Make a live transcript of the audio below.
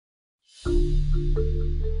Good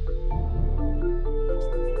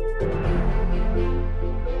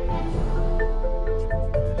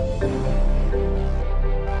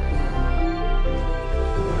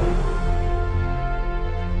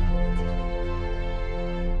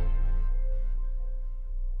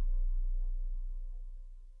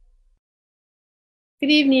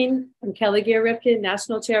evening. I'm Kelly Gear-Ripken,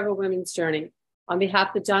 National Chair of Women's Journey. On behalf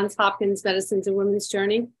of the Johns Hopkins Medicine's and Women's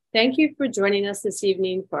Journey, thank you for joining us this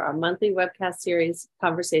evening for our monthly webcast series,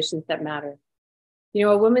 Conversations That Matter. You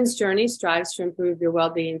know, a woman's journey strives to improve your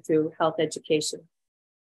well-being through health education.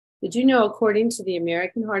 Did you know, according to the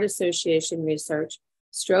American Heart Association research,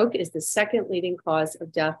 stroke is the second leading cause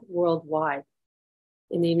of death worldwide?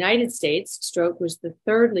 In the United States, stroke was the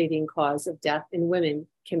third leading cause of death in women,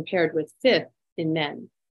 compared with fifth in men.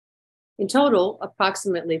 In total,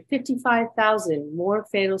 approximately 55,000 more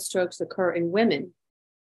fatal strokes occur in women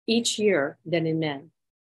each year than in men.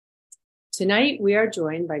 Tonight, we are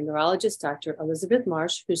joined by neurologist Dr. Elisabeth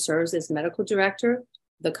Marsh, who serves as medical director of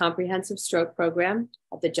the Comprehensive Stroke Program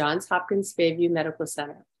at the Johns Hopkins Bayview Medical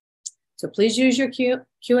Center. So please use your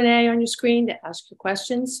Q&A on your screen to ask your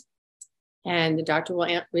questions, and the doctor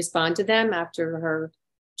will respond to them after her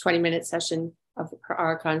 20-minute session of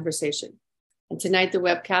our conversation. And tonight, the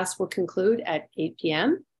webcast will conclude at 8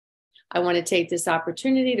 p.m. I want to take this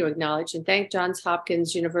opportunity to acknowledge and thank Johns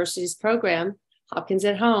Hopkins University's program, Hopkins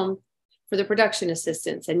at Home, for the production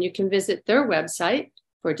assistance. And you can visit their website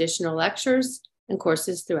for additional lectures and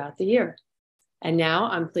courses throughout the year. And now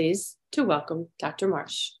I'm pleased to welcome Dr.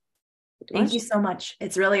 Marsh. Thank you so much.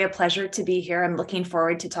 It's really a pleasure to be here. I'm looking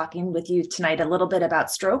forward to talking with you tonight a little bit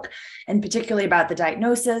about stroke, and particularly about the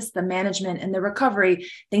diagnosis, the management, and the recovery,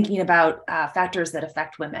 thinking about factors that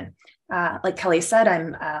affect women. Like Kelly said,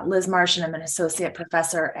 I'm Liz Marsh, and I'm an associate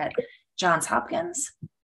professor at Johns Hopkins.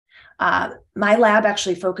 My lab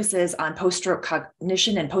actually focuses on post-stroke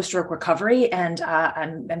cognition and post-stroke recovery, and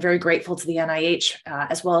I'm very grateful to the NIH,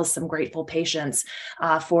 as well as some grateful patients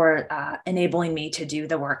for enabling me to do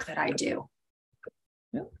the work that I do.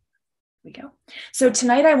 We go. So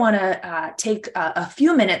tonight I want to take a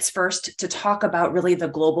few minutes first to talk about really the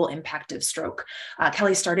global impact of stroke.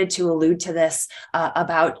 Kelly started to allude to this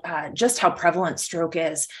about just how prevalent stroke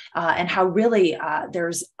is and how really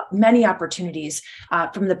there's many opportunities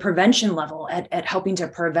from the prevention level at helping to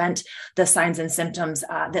prevent the signs and symptoms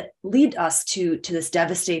that lead us to this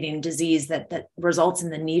devastating disease that results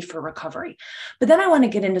in the need for recovery. But then I want to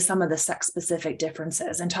get into some of the sex-specific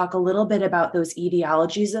differences and talk a little bit about those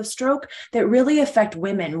etiologies of stroke that really affect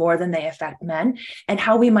women more than they affect men, and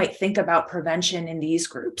how we might think about prevention in these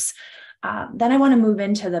groups. Then I want to move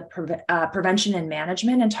into the prevention and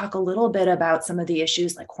management and talk a little bit about some of the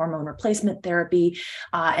issues like hormone replacement therapy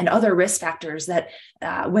and other risk factors that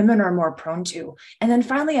women are more prone to. And then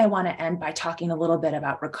finally, I want to end by talking a little bit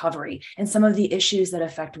about recovery and some of the issues that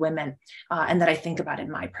affect women and that I think about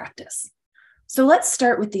in my practice. So let's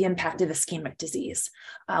start with the impact of ischemic disease.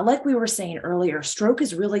 Like we were saying earlier, stroke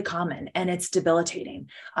is really common and it's debilitating.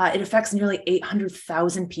 It affects nearly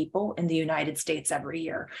 800,000 people in the United States every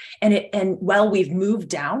year. And while we've moved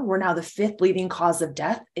down, we're now the fifth leading cause of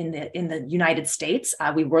death in the United States.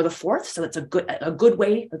 We were the fourth, so it's a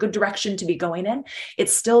good direction to be going in.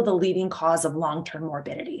 It's still the leading cause of long-term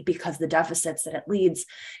morbidity because the deficits that it leads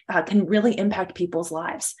can really impact people's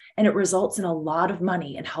lives. And it results in a lot of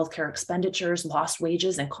money in healthcare expenditures, lost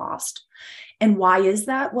wages, and cost. And why is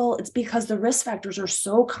that? Well, it's because the risk factors are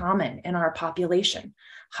so common in our population: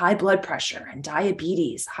 high blood pressure and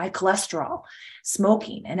diabetes, high cholesterol,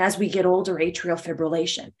 smoking, and as we get older, atrial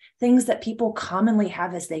fibrillation. Things that people commonly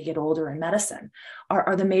have as they get older in medicine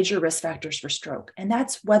are the major risk factors for stroke. And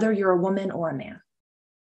that's whether you're a woman or a man.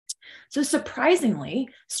 So surprisingly,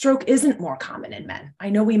 stroke isn't more common in men.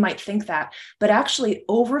 I know we might think that, but actually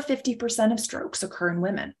over 50% of strokes occur in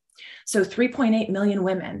women. So 3.8 million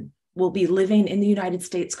women will be living in the United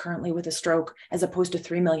States currently with a stroke, as opposed to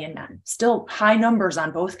 3 million men. Still high numbers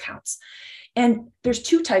on both counts. And there's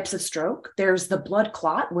two types of stroke. There's the blood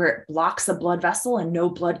clot, where it blocks a blood vessel and no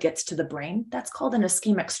blood gets to the brain. That's called an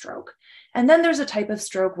ischemic stroke. And then there's a type of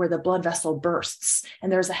stroke where the blood vessel bursts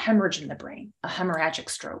and there's a hemorrhage in the brain, a hemorrhagic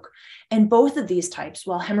stroke. And both of these types,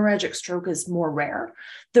 while hemorrhagic stroke is more rare,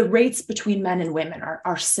 the rates between men and women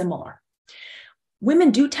are similar.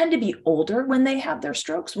 Women do tend to be older when they have their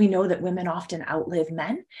strokes. We know that women often outlive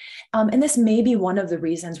men. And this may be one of the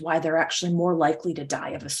reasons why they're actually more likely to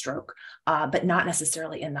die of a stroke, but not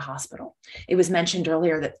necessarily in the hospital. It was mentioned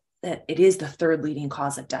earlier that it is the third leading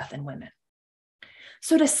cause of death in women.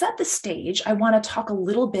 So to set the stage, I want to talk a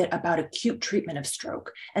little bit about acute treatment of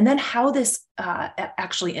stroke and then how this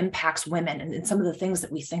actually impacts women and some of the things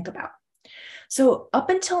that we think about. So up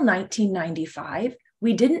until 1995,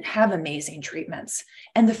 we didn't have amazing treatments,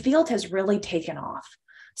 and the field has really taken off.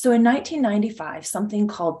 So in 1995, something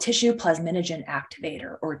called tissue plasminogen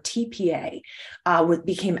activator, or TPA,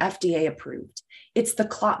 became FDA approved. It's the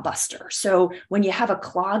clot buster. So when you have a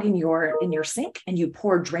clog in your sink and you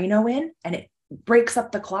pour Drano in and it breaks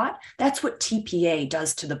up the clot, that's what TPA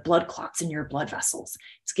does to the blood clots in your blood vessels.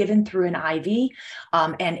 It's given through an IV,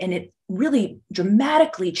 and it really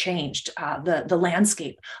dramatically changed the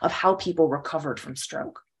landscape of how people recovered from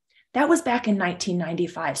stroke. That was back in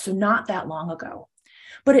 1995, so not that long ago.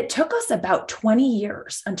 But it took us about 20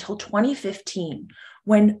 years until 2015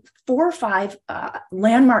 when 4 or 5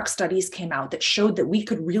 landmark studies came out that showed that we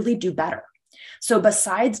could really do better. So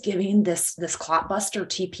besides giving this clot buster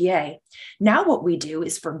TPA, now what we do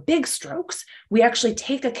is for big strokes, we actually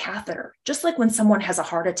take a catheter, just like when someone has a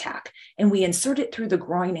heart attack, and we insert it through the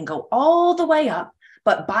groin and go all the way up,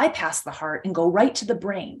 but bypass the heart and go right to the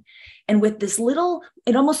brain. And with this little,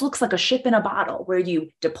 it almost looks like a ship in a bottle where you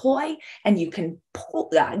deploy and you can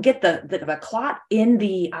get the clot in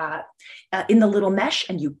the little mesh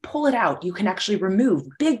and you pull it out. You can actually remove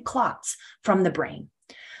big clots from the brain.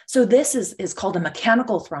 So this is called a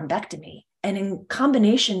mechanical thrombectomy. And in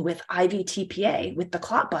combination with IV TPA, with the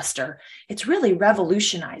clot buster, it's really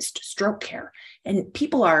revolutionized stroke care. And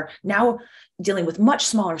people are now dealing with much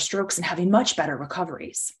smaller strokes and having much better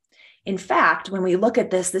recoveries. In fact, when we look at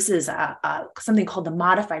this is something called the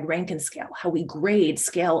modified Rankin scale, how we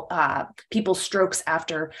scale people's strokes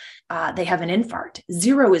after they have an infarct.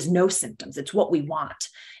 0 is no symptoms. It's what we want.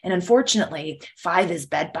 And unfortunately, 5 is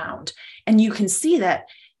bedbound. And you can see that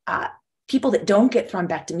people that don't get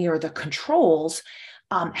thrombectomy or the controls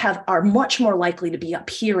are much more likely to be up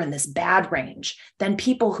here in this bad range than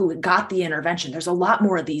people who got the intervention. There's a lot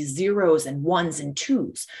more of these 0s and 1s and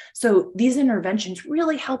 2s. So these interventions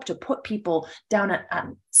really help to put people down at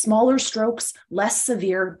smaller strokes, less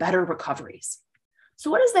severe, better recoveries.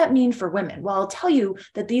 So what does that mean for women? Well, I'll tell you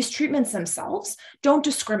that these treatments themselves don't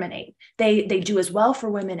discriminate. They do as well for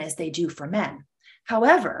women as they do for men.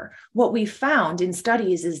 However, what we found in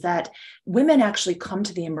studies is that women actually come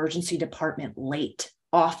to the emergency department late,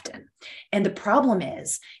 often. And the problem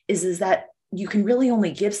is that you can really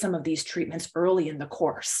only give some of these treatments early in the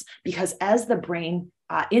course, because as the brain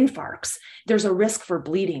infarcts, there's a risk for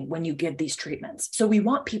bleeding when you give these treatments. So we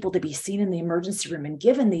want people to be seen in the emergency room and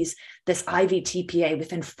given this IV TPA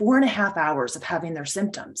within 4.5 hours of having their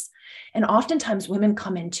symptoms. And oftentimes women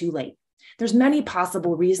come in too late. There's many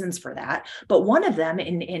possible reasons for that, but one of them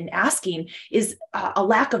in asking is a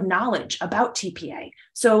lack of knowledge about TPA.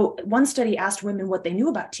 So one study asked women what they knew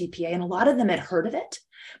about TPA, and a lot of them had heard of it,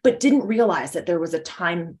 but didn't realize that there was a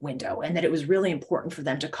time window and that it was really important for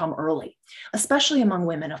them to come early, especially among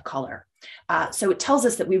women of color. So it tells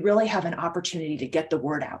us that we really have an opportunity to get the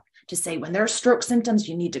word out, to say when there are stroke symptoms,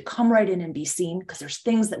 you need to come right in and be seen because there's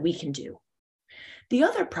things that we can do. The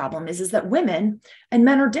other problem is that women and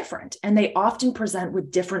men are different, and they often present with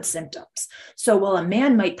different symptoms. So while a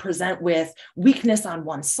man might present with weakness on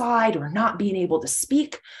one side or not being able to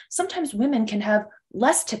speak, sometimes women can have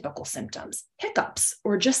less typical symptoms, hiccups,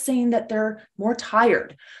 or just saying that they're more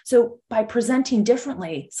tired. So by presenting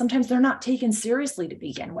differently, sometimes they're not taken seriously to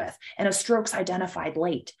begin with, and a stroke's identified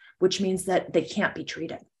late, which means that they can't be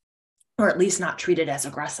treated, or at least not treated as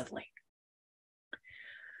aggressively.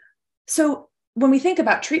 So when we think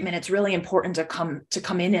about treatment, it's really important to come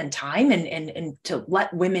in time and to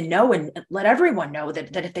let women know and let everyone know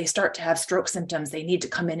that if they start to have stroke symptoms, they need to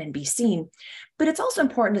come in and be seen. But it's also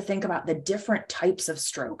important to think about the different types of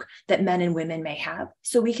stroke that men and women may have,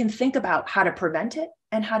 so we can think about how to prevent it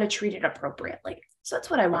and how to treat it appropriately. So that's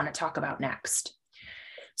what I want to talk about next.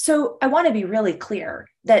 So I want to be really clear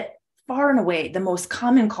that far and away, the most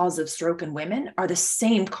common cause of stroke in women are the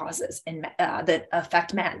same causes that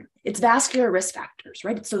affect men. It's vascular risk factors,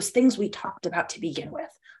 right? It's those things we talked about to begin with: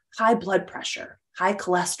 high blood pressure, high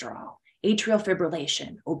cholesterol, atrial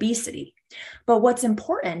fibrillation, obesity. But what's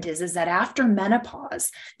important is that after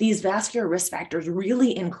menopause, these vascular risk factors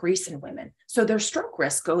really increase in women. So their stroke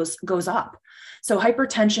risk goes up. So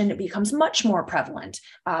hypertension becomes much more prevalent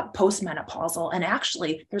postmenopausal, and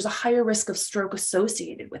actually there's a higher risk of stroke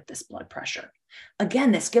associated with this blood pressure.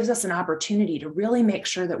 Again, this gives us an opportunity to really make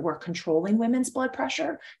sure that we're controlling women's blood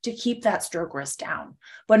pressure to keep that stroke risk down.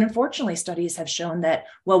 But unfortunately, studies have shown that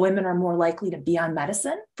while women are more likely to be on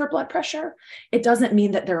medicine for blood pressure, it doesn't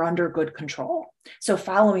mean that they're under good control. So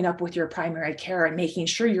following up with your primary care and making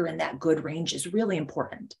sure you're in that good range is really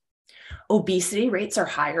important. Obesity rates are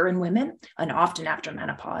higher in women and often after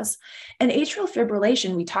menopause. And atrial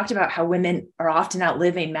fibrillation, we talked about how women are often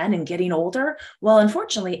outliving men and getting older. Well,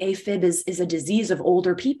 unfortunately, AFib is a disease of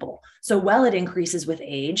older people. So while it increases with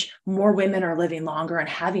age, more women are living longer and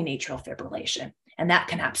having atrial fibrillation. And that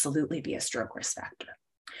can absolutely be a stroke risk factor.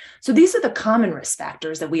 So these are the common risk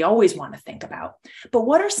factors that we always want to think about. But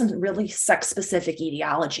what are some really sex-specific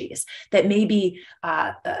etiologies that may be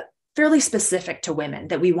fairly specific to women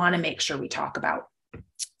that we want to make sure we talk about?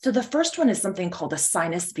 So the first one is something called a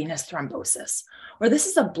sinus venous thrombosis, or this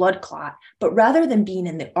is a blood clot, but rather than being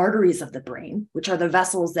in the arteries of the brain, which are the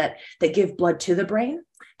vessels that give blood to the brain,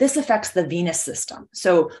 this affects the venous system.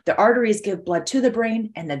 So the arteries give blood to the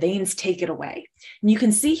brain and the veins take it away. And you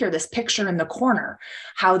can see here this picture in the corner,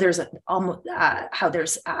 how there's a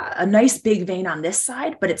nice big vein on this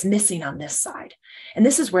side, but it's missing on this side. And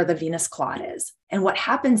this is where the venous clot is. And what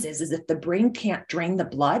happens is if the brain can't drain the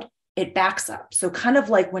blood, it backs up. So kind of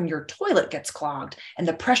like when your toilet gets clogged and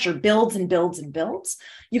the pressure builds and builds and builds,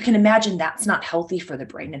 you can imagine that's not healthy for the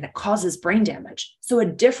brain and it causes brain damage. So a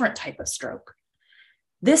different type of stroke.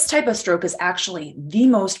 This type of stroke is actually the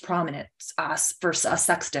most prominent for a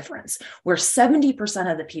sex difference, where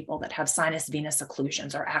 70% of the people that have sinus venous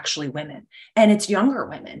occlusions are actually women, and it's younger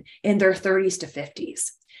women in their 30s to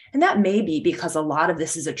 50s. And that may be because a lot of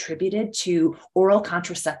this is attributed to oral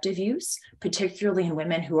contraceptive use, particularly in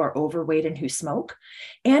women who are overweight and who smoke,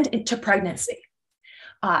 and to pregnancy.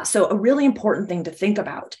 So a really important thing to think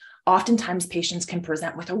about. Oftentimes patients can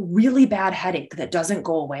present with a really bad headache that doesn't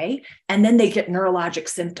go away, and then they get neurologic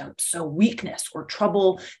symptoms. So weakness or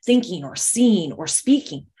trouble thinking or seeing or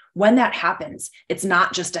speaking. When that happens, it's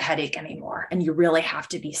not just a headache anymore, and you really have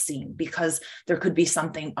to be seen because there could be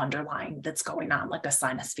something underlying that's going on, like a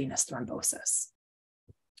sinus venous thrombosis.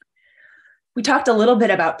 We talked a little bit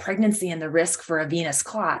about pregnancy and the risk for a venous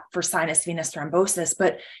clot for sinus venous thrombosis,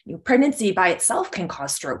 but pregnancy by itself can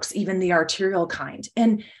cause strokes, even the arterial kind.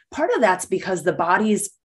 And part of that's because the body's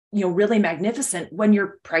really magnificent. When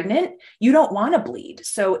you're pregnant, you don't want to bleed.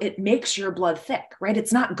 So it makes your blood thick, right?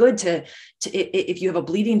 It's not good to if you have a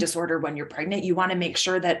bleeding disorder when you're pregnant, you want to make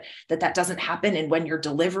sure that doesn't happen. And when you're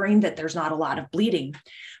delivering, that there's not a lot of bleeding.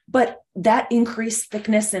 But that increased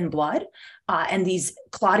thickness in blood and these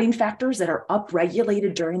clotting factors that are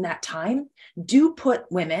upregulated during that time do put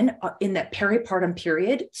women in that peripartum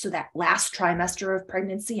period, so that last trimester of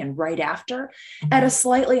pregnancy and right after, at a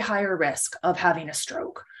slightly higher risk of having a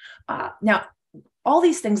stroke. Now, all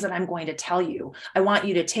these things that I'm going to tell you, I want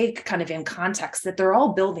you to take kind of in context that they're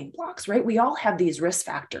all building blocks, right? We all have these risk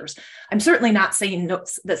factors. I'm certainly not saying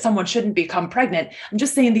that someone shouldn't become pregnant. I'm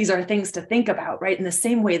just saying these are things to think about, right? In the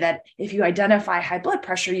same way that if you identify high blood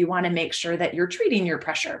pressure, you want to make sure that you're treating your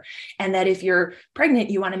pressure. And that if you're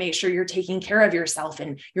pregnant, you want to make sure you're taking care of yourself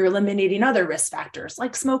and you're eliminating other risk factors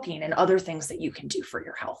like smoking and other things that you can do for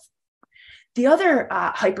your health. The other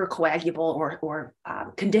hypercoagulable or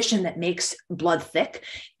condition that makes blood thick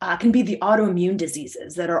can be the autoimmune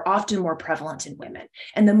diseases that are often more prevalent in women.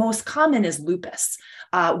 And the most common is lupus,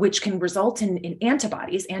 which can result in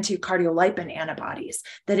antibodies, anticardiolipin antibodies,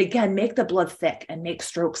 that again make the blood thick and make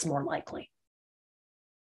strokes more likely.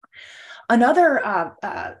 Another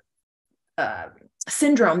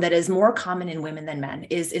syndrome that is more common in women than men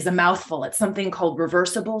is a mouthful. It's something called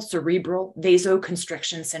reversible cerebral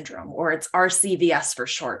vasoconstriction syndrome, or it's RCVS for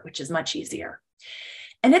short, which is much easier.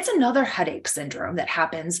 And it's another headache syndrome that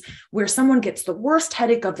happens where someone gets the worst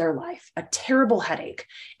headache of their life, a terrible headache.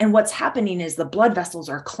 And what's happening is the blood vessels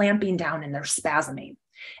are clamping down and they're spasming.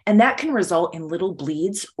 And that can result in little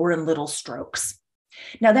bleeds or in little strokes.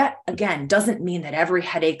 Now, that, again, doesn't mean that every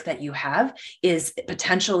headache that you have is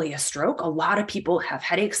potentially a stroke. A lot of people have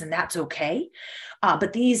headaches, and that's okay.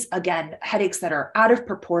 But these, again, headaches that are out of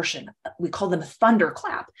proportion, we call them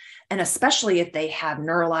thunderclap. And especially if they have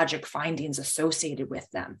neurologic findings associated with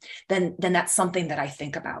them, then that's something that I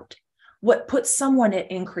think about. What puts someone at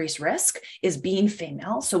increased risk is being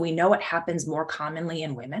female. So we know it happens more commonly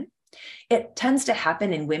in women. It tends to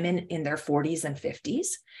happen in women in their 40s and 50s,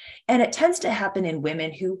 and it tends to happen in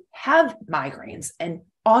women who have migraines and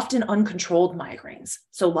often uncontrolled migraines,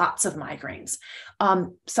 so lots of migraines.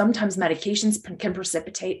 Sometimes medications can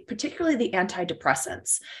precipitate, particularly the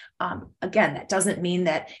antidepressants. Again, that doesn't mean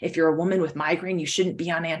that if you're a woman with migraine, you shouldn't be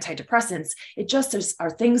on antidepressants. It just are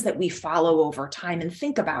things that we follow over time and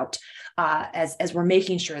think about as we're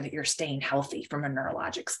making sure that you're staying healthy from a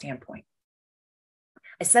neurologic standpoint.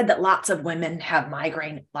 I said that lots of women have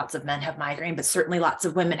migraine, lots of men have migraine, but certainly lots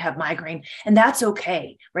of women have migraine, and that's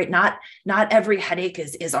okay, right? Not every headache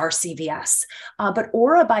is RCVS, but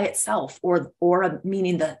aura by itself, or aura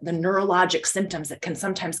meaning the neurologic symptoms that can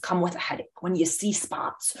sometimes come with a headache, when you see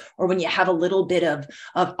spots or when you have a little bit of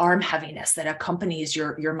arm heaviness that accompanies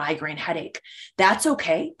your migraine headache. That's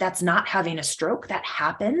okay. That's not having a stroke. That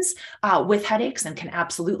happens with headaches and can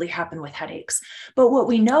absolutely happen with headaches. But what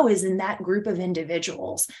we know is in that group of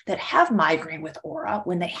individuals that have migraine with aura,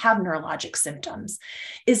 when they have neurologic symptoms,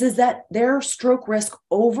 is that their stroke risk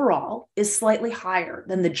overall is slightly higher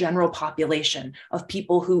than the general population of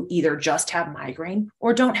people who either just have migraine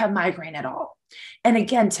or don't have migraine at all. And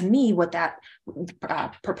again, to me, what that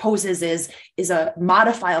proposes is a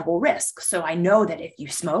modifiable risk. So I know that if you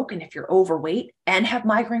smoke and if you're overweight and have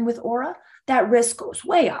migraine with aura, that risk goes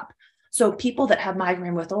way up. So people that have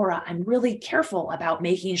migraine with aura, I'm really careful about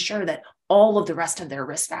making sure that all of the rest of their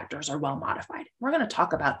risk factors are well modified. We're going to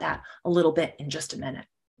talk about that a little bit in just a minute.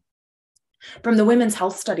 From the Women's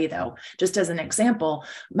Health Study, though, just as an example,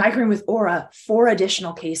 migraine with aura, 4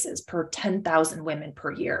 additional cases per 10,000 women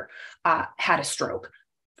per year had a stroke.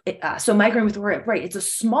 So migraine with aura, right, it's a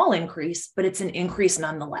small increase, but it's an increase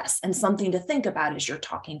nonetheless, and something to think about as you're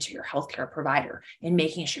talking to your healthcare provider and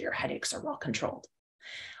making sure your headaches are well controlled.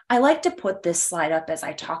 I like to put this slide up as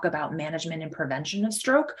I talk about management and prevention of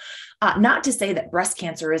stroke, not to say that breast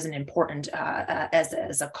cancer isn't important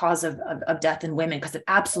as a cause of death in women, because it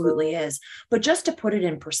absolutely is, but just to put it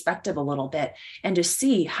in perspective a little bit and to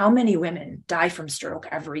see how many women die from stroke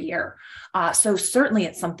every year. So certainly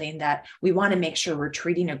it's something that we want to make sure we're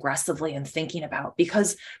treating aggressively and thinking about,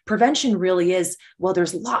 because prevention really is, well,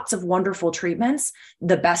 there's lots of wonderful treatments,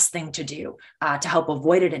 the best thing to do to help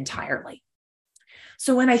avoid it entirely.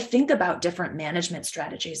 So when I think about different management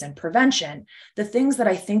strategies and prevention, the things that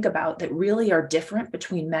I think about that really are different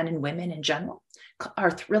between men and women in general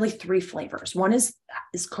are really 3 flavors. One is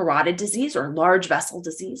carotid disease or large vessel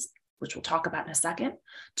disease, which we'll talk about in a second.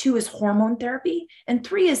 2 is hormone therapy. And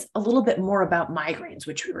 3 is a little bit more about migraines,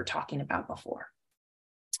 which we were talking about before.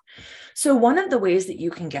 So one of the ways that you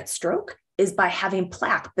can get stroke is by having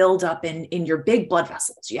plaque build up in your big blood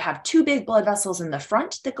vessels. You have 2 big blood vessels in the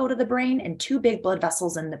front that go to the brain and 2 big blood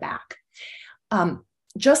vessels in the back.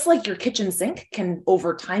 Just like your kitchen sink can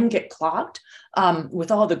over time get clogged with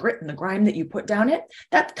all the grit and the grime that you put down it,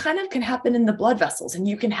 that kind of can happen in the blood vessels, and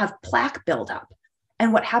you can have plaque build up.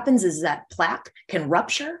 And what happens is that plaque can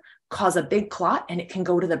rupture, cause a big clot, and it can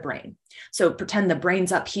go to the brain. So pretend the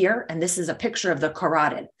brain's up here, and this is a picture of the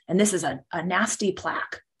carotid, and this is a nasty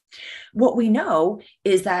plaque. What we know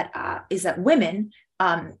is that women,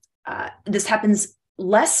 this happens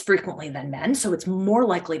less frequently than men, so it's more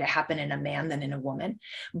likely to happen in a man than in a woman,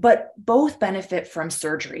 but both benefit from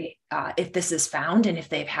surgery if this is found and if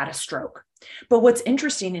they've had a stroke. But what's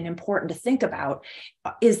interesting and important to think about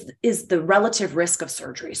is the relative risk of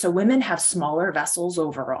surgery. So women have smaller vessels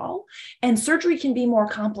overall, and surgery can be more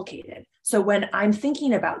complicated. So when I'm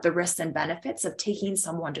thinking about the risks and benefits of taking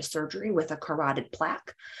someone to surgery with a carotid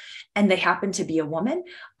plaque, and they happen to be a woman,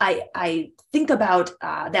 I think about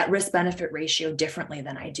that risk-benefit ratio differently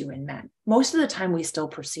than I do in men. Most of the time, we still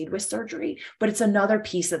proceed with surgery, but it's another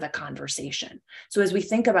piece of the conversation. So as we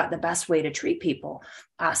think about the best way to treat people,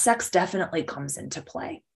 sex definitely comes into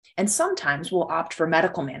play. And sometimes we'll opt for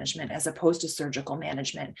medical management as opposed to surgical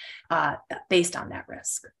management based on that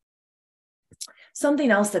risk.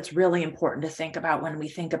 Something else that's really important to think about when we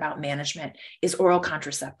think about management is oral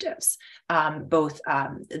contraceptives, both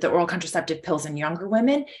the oral contraceptive pills in younger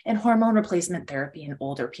women and hormone replacement therapy in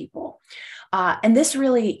older people. And this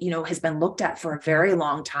really, has been looked at for a very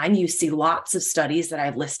long time. You see lots of studies that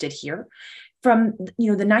I've listed here. From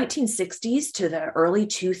the 1960s to the early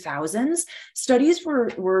 2000s, studies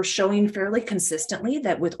were showing fairly consistently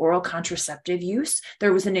that with oral contraceptive use,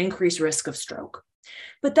 there was an increased risk of stroke.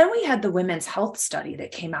 But then we had the Women's Health Study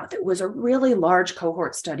that came out that was a really large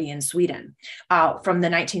cohort study in Sweden from the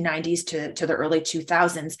 1990s to the early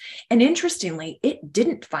 2000s. And interestingly, it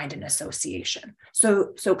didn't find an association.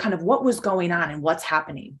 So kind of what was going on and what's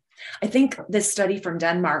happening. I think this study from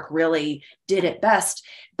Denmark really did it best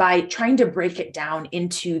by trying to break it down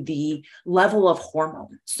into the level of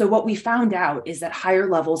hormone. So what we found out is that higher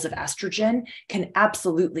levels of estrogen can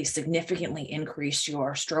absolutely significantly increase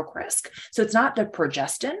your stroke risk. So it's not the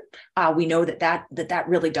progestin. We know that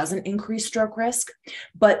really doesn't increase stroke risk,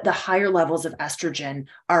 but the higher levels of estrogen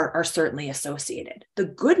are certainly associated. The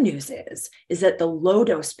good news is that the low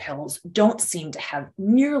dose pills don't seem to have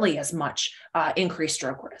nearly as much increased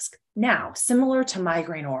stroke risk. Now, similar to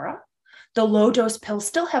migraine aura, The low dose pills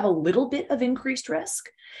still have a little bit of increased risk.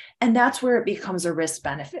 And that's where it becomes a risk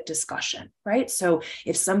benefit discussion, right? So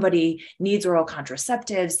if somebody needs oral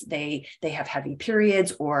contraceptives, they have heavy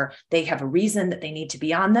periods, or they have a reason that they need to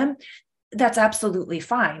be on them, that's absolutely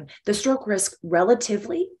fine. The stroke risk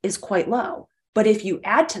relatively is quite low. But if you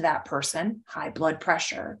add to that person high blood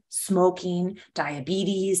pressure, smoking,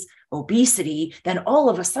 diabetes, obesity, then all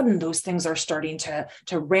of a sudden those things are starting to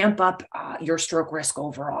ramp up your stroke risk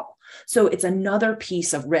overall. So it's another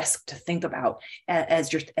piece of risk to think about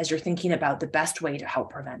as you're thinking about the best way to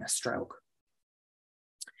help prevent a stroke.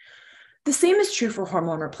 The same is true for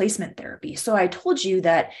hormone replacement therapy. So I told you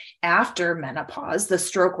that after menopause, the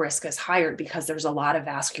stroke risk is higher because there's a lot of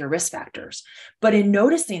vascular risk factors. But in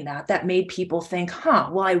noticing that made people think,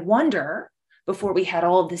 well, I wonder, before we had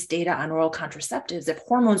all of this data on oral contraceptives, if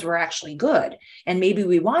hormones were actually good, and maybe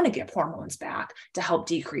we want to give hormones back to help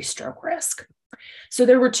decrease stroke risk. So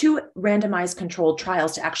there were 2 randomized controlled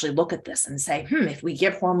trials to actually look at this and say, if we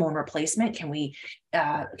give hormone replacement, can we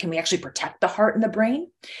actually protect the heart and the brain?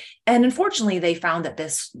 And unfortunately, they found that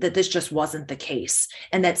this just wasn't the case,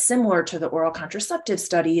 and that similar to the oral contraceptive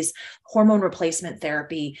studies, hormone replacement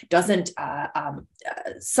therapy doesn't.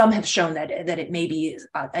 Some have shown that it may be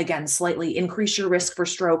again slightly increase your risk for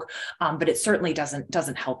stroke, but it certainly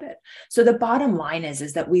doesn't help it. So the bottom line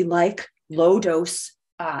is that we like low dose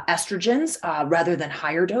estrogens rather than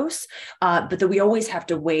higher dose, but that we always have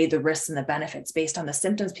to weigh the risks and the benefits based on the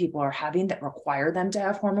symptoms people are having that require them to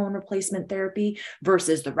have hormone replacement therapy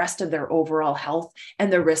versus the rest of their overall health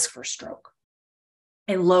and the risk for stroke.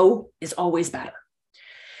 And low is always better.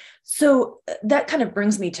 So that kind of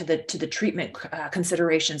brings me to the treatment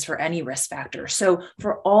considerations for any risk factor. So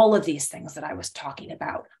for all of these things that I was talking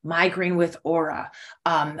about, migraine with aura,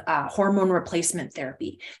 hormone replacement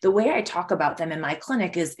therapy, the way I talk about them in my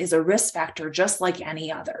clinic is a risk factor just like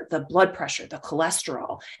any other, the blood pressure, the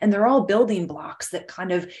cholesterol, and they're all building blocks that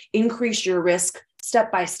kind of increase your risk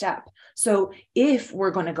step by step. So if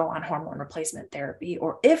we're going to go on hormone replacement therapy,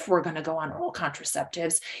 or if we're going to go on oral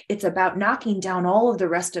contraceptives, it's about knocking down all of the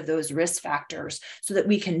rest of those risk factors so that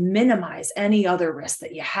we can minimize any other risk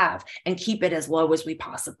that you have and keep it as low as we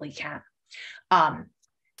possibly can. And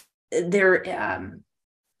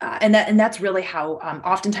that's really how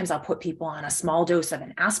oftentimes I'll put people on a small dose of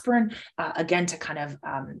an aspirin, again, to kind of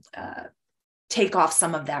take off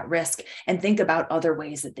some of that risk and think about other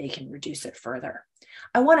ways that they can reduce it further.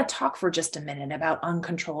 I want to talk for just a minute about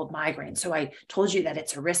uncontrolled migraine. So I told you that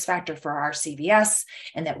it's a risk factor for RCVS,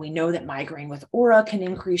 and that we know that migraine with aura can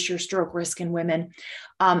increase your stroke risk in women.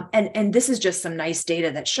 And this is just some nice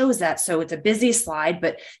data that shows that. So it's a busy slide,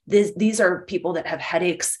 but these are people that have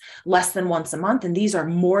headaches less than once a month, and these are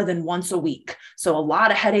more than once a week. So a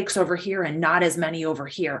lot of headaches over here and not as many over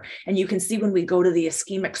here. And you can see when we go to the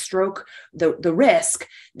ischemic stroke, the risk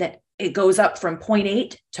that it goes up from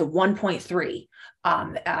 0.8 to 1.3.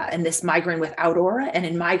 In this migraine without aura, and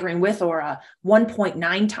in migraine with aura,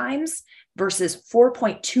 1.9 times versus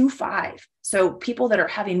 4.25. So people that are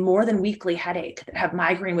having more than weekly headache that have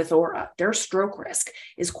migraine with aura, their stroke risk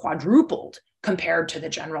is quadrupled compared to the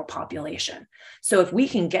general population. So if we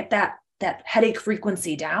can get that headache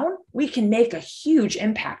frequency down, we can make a huge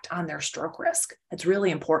impact on their stroke risk. It's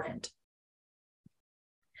really important.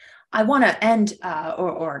 I want to end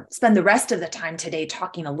or spend the rest of the time today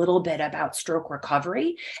talking a little bit about stroke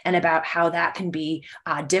recovery and about how that can be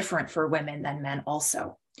different for women than men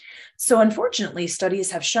also. So unfortunately,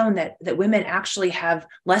 studies have shown that women actually have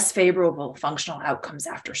less favorable functional outcomes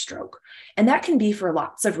after stroke. And that can be for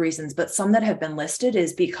lots of reasons, but some that have been listed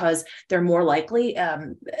is because they're more likely,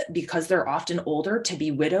 because they're often older, to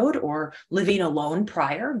be widowed or living alone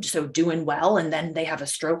prior, so doing well, and then they have a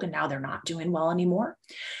stroke and now they're not doing well anymore.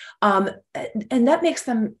 And that makes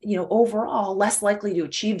them, overall less likely to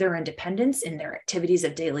achieve their independence in their activities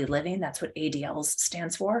of daily living. That's what ADLs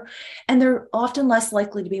stands for. And they're often less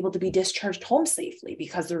likely to be able to be discharged home safely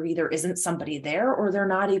because there either isn't somebody there or they're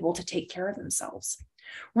not able to take care of themselves.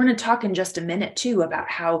 We're going to talk in just a minute too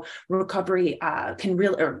about how recovery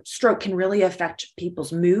stroke can really affect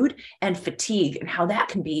people's mood and fatigue, and how that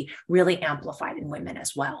can be really amplified in women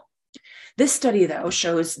as well. This study, though,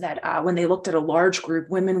 shows that when they looked at a large group,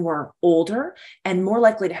 women were older and more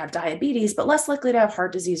likely to have diabetes, but less likely to have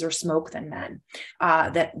heart disease or smoke than men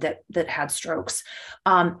that had strokes.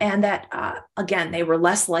 And that, again, they were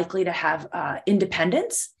less likely to have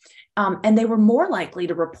independence. And they were more likely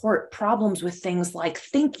to report problems with things like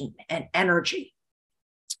thinking and energy.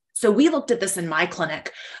 So we looked at this in my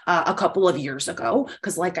clinic a couple of years ago,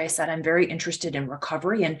 because like I said, I'm very interested in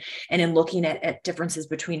recovery and in looking at differences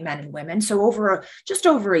between men and women. So just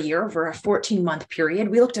over a year, over a 14-month period,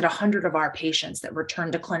 we looked at 100 of our patients that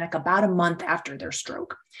returned to clinic about a month after their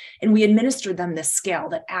stroke. And we administered them this scale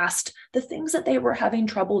that asked the things that they were having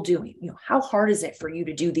trouble doing. How hard is it for you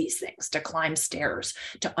to do these things, to climb stairs,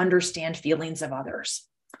 to understand feelings of others?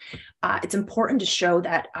 It's important to show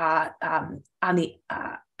that on the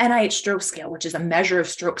NIH stroke scale, which is a measure of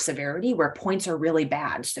stroke severity where points are really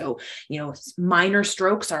bad. So, minor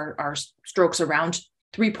strokes are strokes around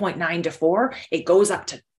 3.9 to 4. It goes up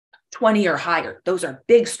to 20 or higher. Those are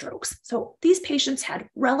big strokes. So these patients had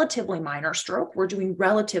relatively minor stroke, were doing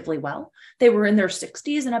relatively well. They were in their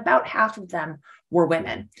 60s, and about half of them were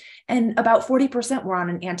women. And about 40% were on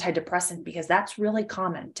an antidepressant, because that's really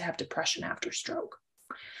common to have depression after stroke.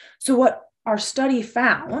 So what our study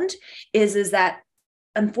found is that,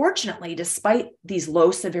 unfortunately, despite these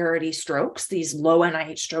low severity strokes, these low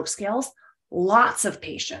NIH stroke scales, lots of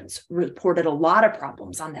patients reported a lot of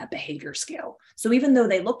problems on that behavior scale. So even though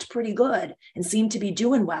they looked pretty good and seemed to be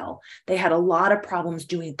doing well, they had a lot of problems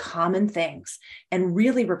doing common things and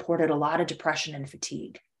really reported a lot of depression and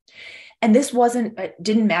fatigue. And this it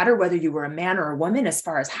didn't matter whether you were a man or a woman as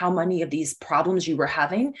far as how many of these problems you were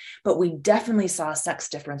having, but we definitely saw a sex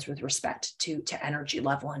difference with respect to energy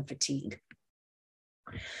level and fatigue.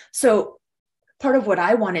 So part of what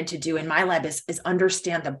I wanted to do in my lab is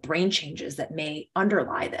understand the brain changes that may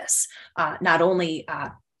underlie this, not only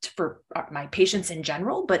for my patients in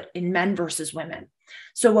general, but in men versus women.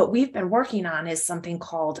 So what we've been working on is something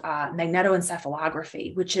called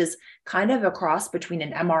magnetoencephalography, which is kind of a cross between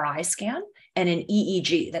an MRI scan and an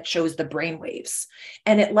EEG that shows the brain waves.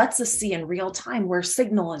 And it lets us see in real time where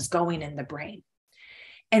signal is going in the brain.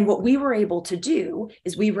 And what we were able to do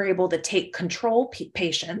is we were able to take controls who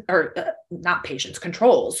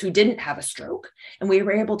didn't have a stroke, and we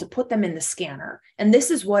were able to put them in the scanner. And this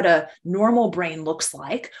is what a normal brain looks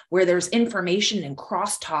like, where there's information and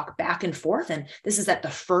crosstalk back and forth. And this is at the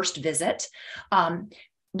first visit.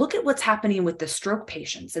 Look at what's happening with the stroke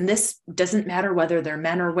patients. And this doesn't matter whether they're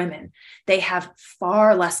men or women. They have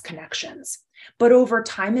far less connections. But over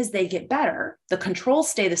time, as they get better, the controls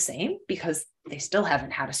stay the same because they still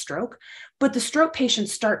haven't had a stroke. But the stroke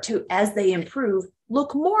patients start to, as they improve,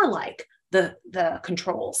 look more like the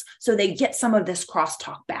controls. So they get some of this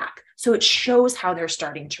crosstalk back. So it shows how they're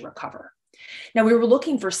starting to recover. Now, we were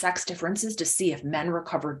looking for sex differences to see if men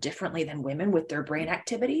recover differently than women with their brain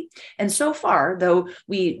activity. And so far, though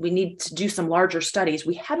we need to do some larger studies,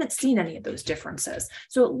 we haven't seen any of those differences.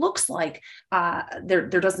 So it looks like there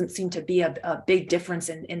doesn't seem to be a big difference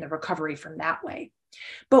in the recovery from that way.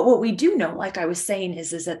 But what we do know, like I was saying,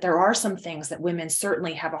 is that there are some things that women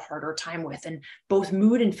certainly have a harder time with, and both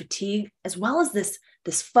mood and fatigue, as well as this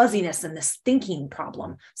fuzziness and this thinking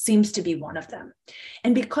problem, seems to be one of them.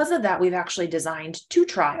 And because of that, we've actually designed 2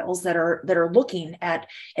 trials that are looking at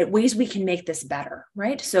ways we can make this better,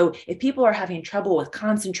 right? So if people are having trouble with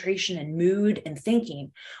concentration and mood and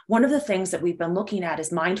thinking, one of the things that we've been looking at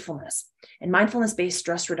is mindfulness. And mindfulness-based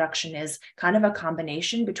stress reduction is kind of a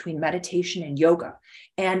combination between meditation and yoga.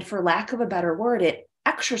 And for lack of a better word, it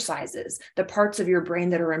exercises the parts of your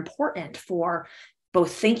brain that are important for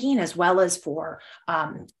both thinking as well as for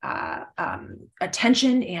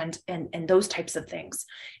attention and those types of things.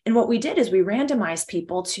 And what we did is we randomized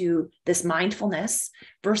people to this mindfulness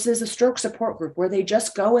versus a stroke support group where they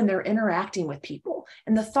just go and they're interacting with people.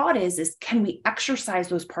 And the thought is can we exercise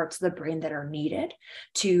those parts of the brain that are needed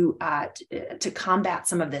to combat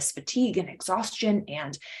some of this fatigue and exhaustion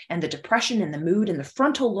and the depression and the mood and the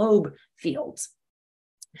frontal lobe fields.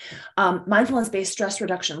 Mindfulness-based stress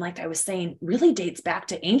reduction, like I was saying, really dates back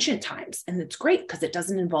to ancient times. And it's great because it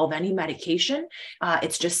doesn't involve any medication.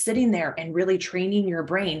 It's just sitting there and really training your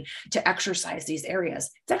brain to exercise these areas.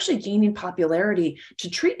 It's actually gaining popularity to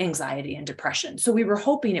treat anxiety and depression. So we were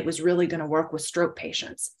hoping it was really going to work with stroke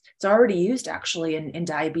patients. It's already used actually in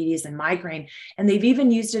diabetes and migraine, and they've even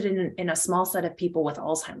used it in a small set of people with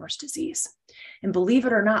Alzheimer's disease. And believe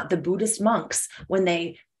it or not, the Buddhist monks, when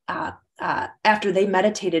they after they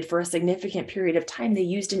meditated for a significant period of time, they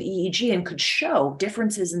used an EEG and could show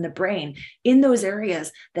differences in the brain in those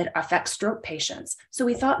areas that affect stroke patients. So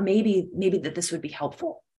we thought maybe that this would be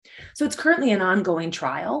helpful. So it's currently an ongoing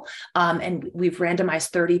trial, and we've randomized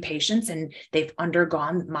 30 patients, and they've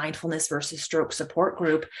undergone mindfulness versus stroke support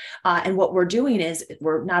group. And what we're doing is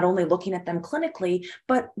we're not only looking at them clinically,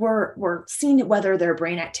 but we're seeing whether their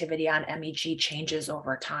brain activity on MEG changes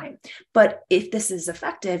over time. But if this is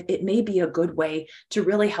effective, it may be a good way to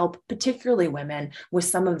really help, particularly women, with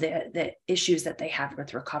some of the issues that they have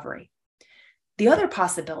with recovery. The other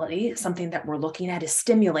possibility, something that we're looking at, is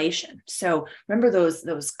stimulation. So remember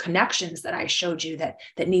those connections that I showed you that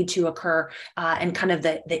need to occur, and kind of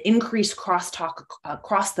the increased crosstalk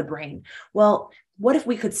across the brain. Well, what if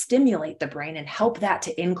we could stimulate the brain and help that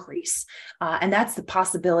to increase? And that's the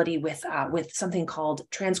possibility with something called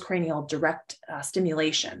transcranial direct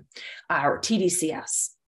stimulation, or TDCS.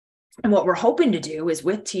 And what we're hoping to do is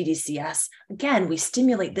with TDCS, again, we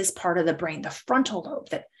stimulate this part of the brain, the frontal lobe,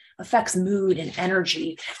 that affects mood and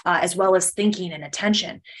energy, as well as thinking and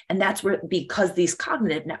attention. And that's because these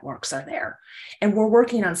cognitive networks are there. And we're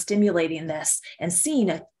working on stimulating this and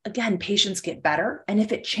seeing, again, patients get better, and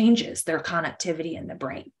if it changes their connectivity in the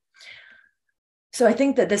brain. So I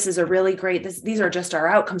think that this is a really great, these are just our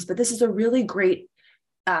outcomes, but this is a really great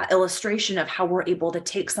illustration of how we're able to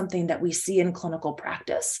take something that we see in clinical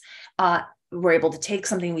practice. We're able to take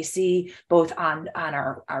something we see both on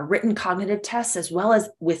our written cognitive tests as well as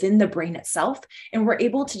within the brain itself, and we're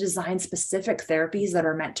able to design specific therapies that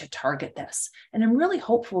are meant to target this. And I'm really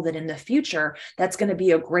hopeful that in the future, that's going to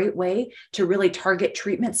be a great way to really target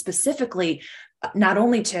treatment specifically, not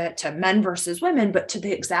only to men versus women, but to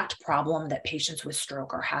the exact problem that patients with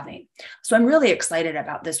stroke are having. So I'm really excited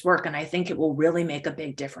about this work, and I think it will really make a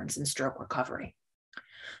big difference in stroke recovery.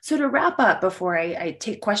 So to wrap up, before I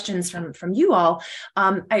take questions from you all,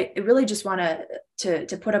 I really just want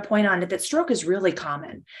to put a point on it that stroke is really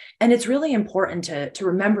common. And it's really important to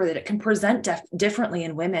remember that it can present differently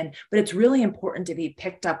in women, but it's really important to be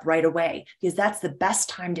picked up right away, because that's the best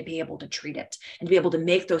time to be able to treat it and to be able to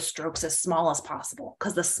make those strokes as small as possible,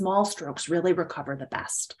 because the small strokes really recover the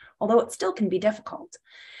best, although it still can be difficult.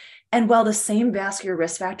 And while the same vascular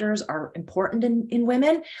risk factors are important in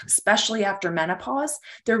women, especially after menopause,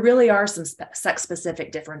 there really are some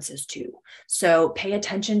sex-specific differences too. So pay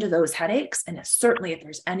attention to those headaches, and certainly if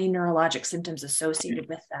there's any neurologic symptoms associated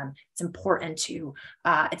with them, it's important to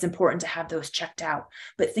have those checked out.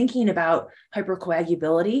 But thinking about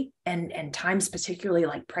hypercoagulability and times particularly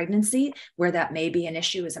like pregnancy, where that may be an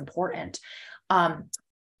issue, is important.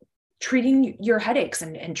 Treating your headaches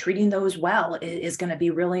and treating those well is going to be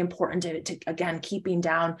really important to again, keeping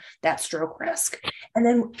down that stroke risk. And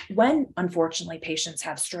then when, unfortunately, patients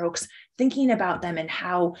have strokes, thinking about them and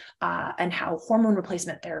how hormone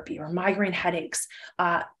replacement therapy or migraine headaches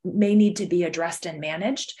may need to be addressed and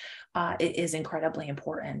managed is incredibly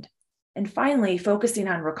important. And finally, focusing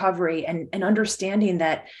on recovery and understanding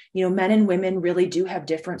that, men and women really do have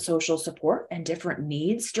different social support and different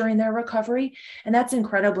needs during their recovery. And that's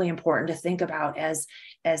incredibly important to think about as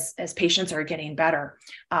patients are getting better.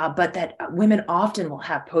 But that women often will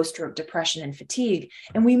have post-stroke depression and fatigue.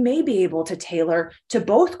 And we may be able to tailor to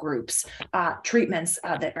both groups treatments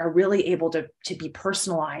that are really able to be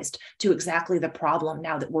personalized to exactly the problem,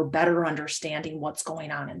 now that we're better understanding what's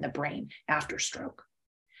going on in the brain after stroke.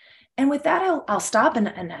 And with that, I'll stop, and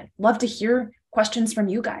I'd love to hear questions from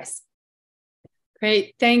you guys.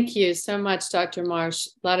 Great. Thank you so much, Dr. Marsh.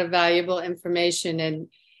 A lot of valuable information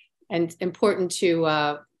and important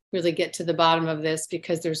to really get to the bottom of this,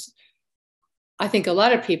 because I think a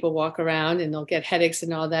lot of people walk around and they'll get headaches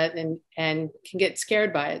and all that and can get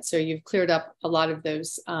scared by it. So you've cleared up a lot of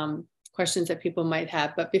those questions that people might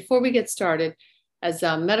have. But before we get started, as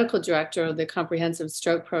a medical director of the Comprehensive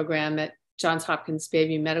Stroke Program at Johns Hopkins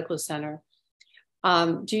Bayview Medical Center,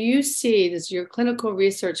 do you see, does your clinical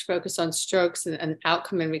research focus on strokes and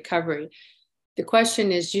outcome and recovery? The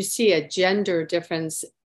question is, do you see a gender difference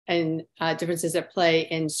and differences at play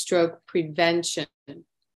in stroke prevention?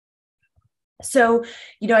 So,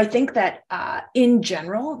 I think that in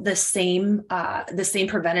general, the same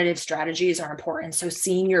preventative strategies are important. So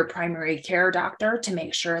seeing your primary care doctor to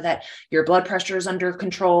make sure that your blood pressure is under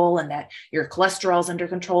control and that your cholesterol is under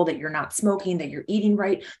control, that you're not smoking, that you're eating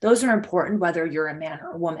right. Those are important whether you're a man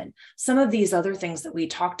or a woman. Some of these other things that we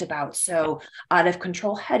talked about, so out of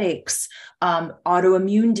control headaches,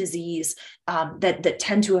 autoimmune disease that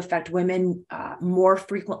tend to affect women more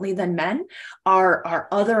frequently than men, are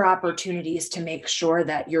other opportunities to make sure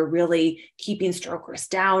that you're really keeping stroke risk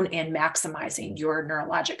down and maximizing your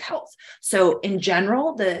neurologic health. So in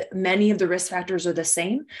general, many of the risk factors are the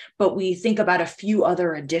same, but we think about a few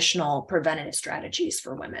other additional preventative strategies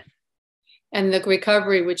for women. And the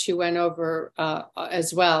recovery, which you went over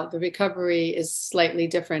as well, the recovery is slightly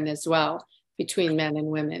different as well between men and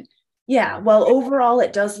women. Yeah, well, overall,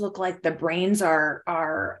 it does look like the brains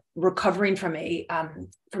are recovering from a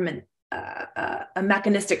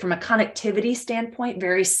mechanistic, from a connectivity standpoint,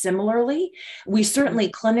 very similarly. We certainly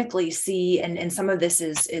clinically see, and some of this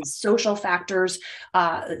is social factors,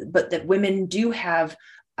 but that women do have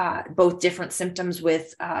both different symptoms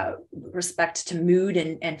with respect to mood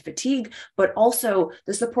and fatigue, but also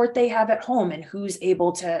the support they have at home and who's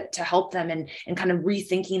able to help them and kind of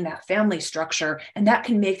rethinking that family structure. And that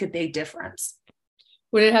can make a big difference.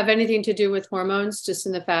 Would it have anything to do with hormones, just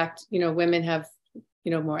in the fact, women have,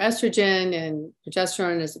 more estrogen and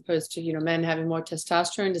progesterone as opposed to, men having more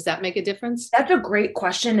testosterone? Does that make a difference? That's a great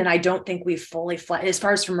question. And I don't think we've fully as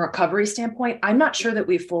far as from a recovery standpoint, I'm not sure that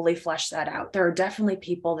we've fully fleshed that out. There are definitely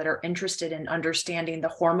people that are interested in understanding the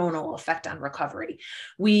hormonal effect on recovery.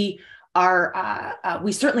 We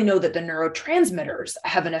certainly know that the neurotransmitters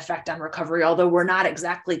have an effect on recovery, although we're not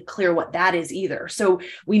exactly clear what that is either. So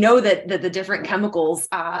we know that the different chemicals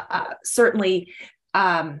certainly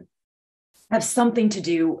have something to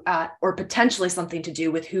do, or potentially something to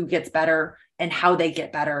do with who gets better and how they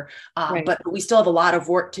get better. Right. But we still have a lot of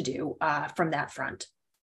work to do from that front.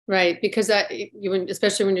 Right. Because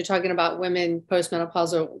especially when you're talking about women,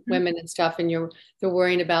 postmenopausal women and stuff, and they're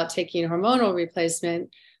worrying about taking hormonal replacement.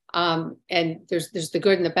 And there's the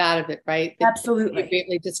good and the bad of it, right? Absolutely.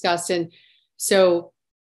 Greatly discussed. And so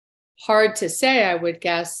hard to say, I would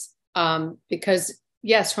guess, because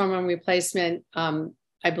yes, hormone replacement,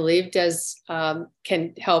 I believe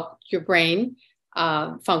can help your brain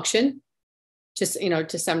function, just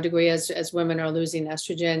to some degree as women are losing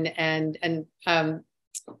estrogen, and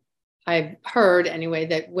I've heard anyway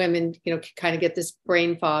that women can kind of get this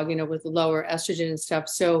brain fog with lower estrogen and stuff.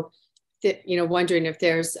 So that, wondering if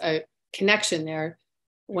there's a connection there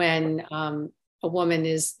when a woman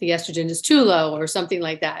the estrogen is too low or something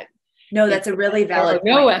like that. No, that's a really valid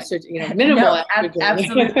no point. estrogen, minimal estrogen.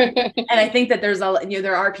 Absolutely. And I think that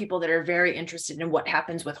there are people that are very interested in what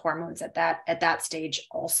happens with hormones at that stage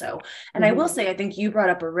also. And I will say, I think you brought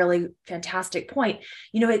up a really fantastic point.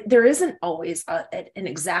 There isn't always an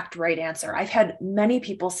exact right answer. I've had many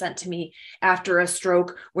people sent to me after a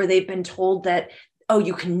stroke where they've been told that, oh,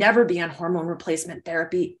 you can never be on hormone replacement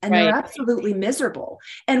therapy. And They're absolutely miserable.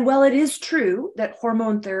 And while it is true that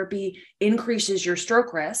hormone therapy increases your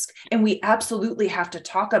stroke risk, and we absolutely have to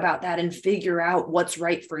talk about that and figure out what's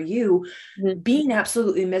right for you, being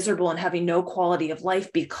absolutely miserable and having no quality of life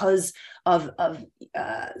because of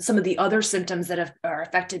some of the other symptoms that are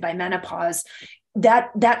affected by menopause,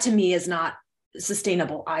 that to me is not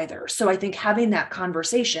sustainable either. So I think having that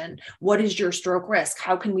conversation, what is your stroke risk?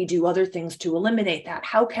 How can we do other things to eliminate that?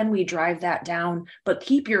 How can we drive that down, but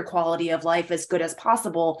keep your quality of life as good as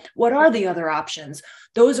possible? What are the other options?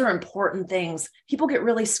 Those are important things. People get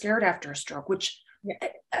really scared after a stroke, which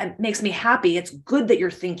makes me happy. It's good that you're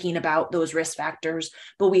thinking about those risk factors,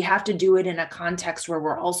 but we have to do it in a context where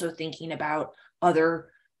we're also thinking about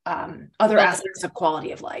other aspects of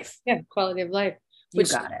quality of life. Yeah, quality of life.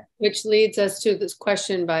 Got it. Which leads us to this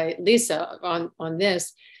question by Lisa on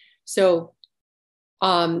this. So,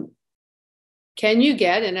 can you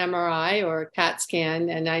get an MRI or a CAT scan?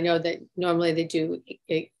 And I know that normally they do,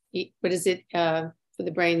 what is it for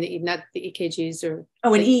the brain, not the EKGs or...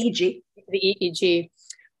 Oh, an EEG. The EEG.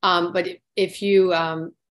 But if you are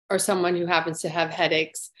someone who happens to have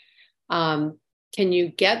headaches, can you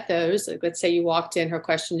get those? Like, let's say you walked in, her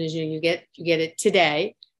question is, you get it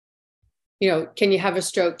today. Can you have a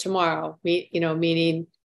stroke tomorrow? Meaning,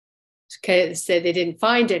 okay, said they didn't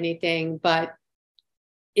find anything, but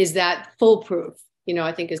is that foolproof?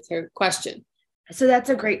 I think is her question. So that's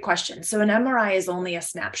a great question. So an MRI is only a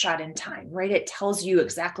snapshot in time, right? It tells you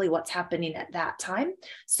exactly what's happening at that time.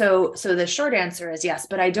 So the short answer is yes,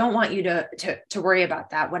 but I don't want you to worry about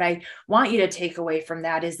that. What I want you to take away from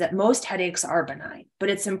that is that most headaches are benign, but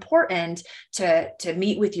it's important to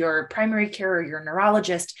meet with your primary care or your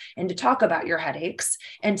neurologist and to talk about your headaches.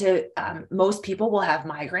 And to most people will have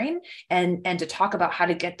migraine, and to talk about how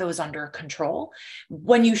to get those under control.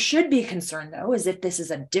 When you should be concerned, though, is if this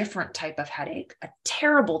is a different type of headache, a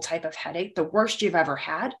terrible type of headache, the worst you've ever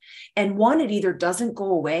had, and one, it either doesn't go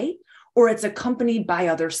away or it's accompanied by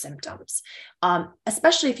other symptoms,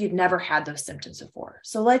 especially if you've never had those symptoms before.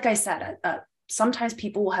 So like I said, sometimes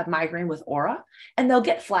people will have migraine with aura and they'll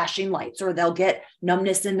get flashing lights or they'll get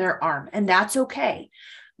numbness in their arm, and that's okay.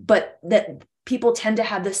 But people tend to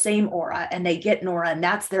have the same aura and they get an aura and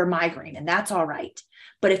that's their migraine and that's all right.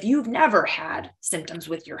 But if you've never had symptoms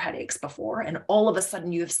with your headaches before and all of a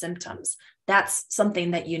sudden you have symptoms, that's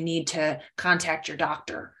something that you need to contact your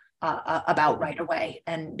doctor about right away.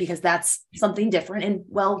 And because that's something different. And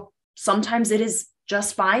well, sometimes it is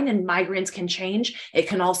just fine and migraines can change. It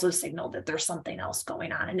can also signal that there's something else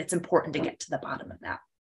going on. And it's important to get to the bottom of that.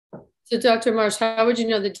 So Dr. Marsh, how would you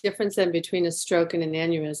know the difference then between a stroke and an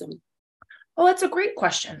aneurysm? Oh, that's a great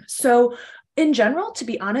question. So in general, to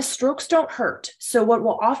be honest, strokes don't hurt. So what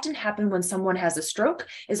will often happen when someone has a stroke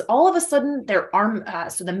is all of a sudden their arm,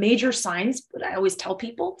 so the major signs that I always tell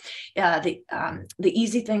people, the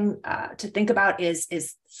easy thing to think about is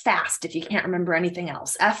FAST, if you can't remember anything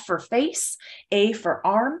else. F for face, A for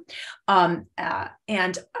arm. So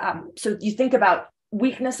you think about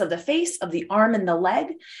weakness of the face, of the arm and the leg.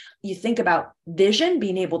 You think about vision,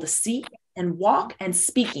 being able to see and walk, and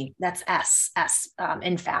speaking. That's S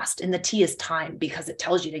in FAST. And the T is time because it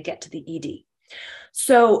tells you to get to the ED.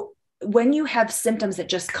 So when you have symptoms that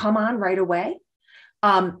just come on right away,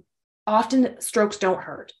 often strokes don't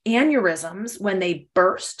hurt. Aneurysms, when they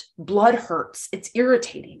burst, blood hurts. It's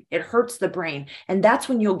irritating. It hurts the brain. And that's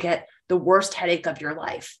when you'll get the worst headache of your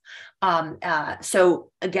life.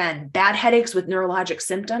 So again, bad headaches with neurologic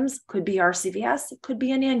symptoms could be RCVS. It could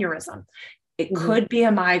be an aneurysm. It could be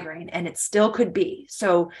a migraine, and it still could be.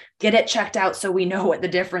 So get it checked out so we know what the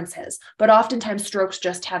difference is. But oftentimes strokes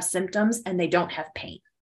just have symptoms and they don't have pain.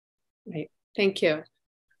 Right. Thank you.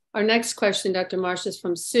 Our next question, Dr. Marsh, is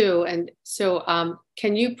from Sue. And so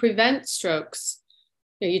can you prevent strokes?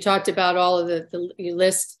 You talked about all of you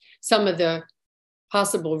list some of the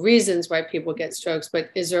possible reasons why people get strokes,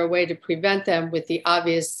 but is there a way to prevent them with the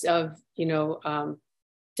obvious of,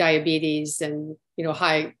 diabetes and,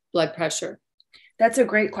 high blood pressure? That's a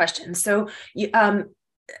great question. So you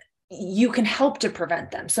can help to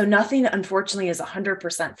prevent them. So nothing, unfortunately, is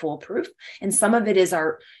 100% foolproof. And some of it is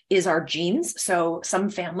our genes. So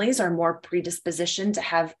some families are more predispositioned to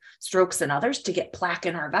have strokes than others, to get plaque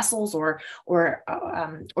in our vessels or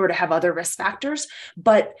to have other risk factors.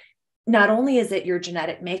 But not only is it your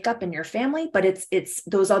genetic makeup and your family, but it's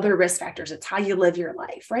those other risk factors. It's how you live your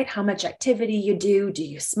life, right? How much activity you do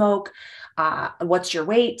you smoke? What's your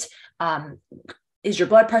weight? Is your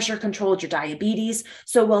blood pressure controlled, your diabetes?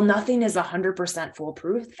 So while nothing is 100%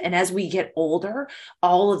 foolproof, and as we get older,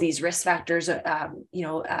 all of these risk factors,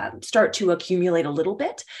 start to accumulate a little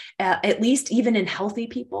bit, at least even in healthy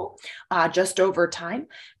people, just over time,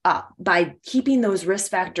 by keeping those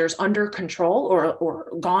risk factors under control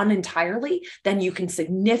or gone entirely, then you can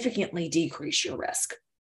significantly decrease your risk.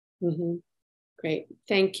 Mm-hmm. Great.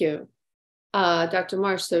 Thank you. Dr.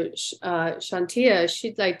 Marsh, so Shantia,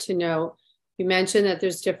 she'd like to know, you mentioned that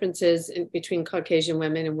there's differences between Caucasian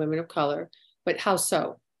women and women of color, but how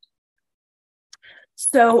so?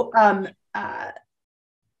 So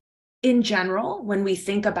in general, when we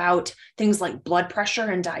think about things like blood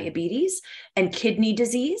pressure and diabetes and kidney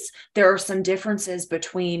disease, there are some differences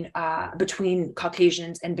between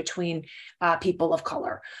Caucasians and between people of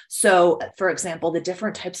color. So, for example, the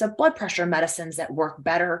different types of blood pressure medicines that work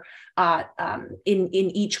better in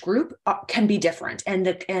each group can be different,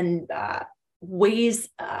 and ways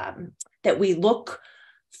that we look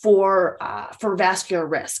for vascular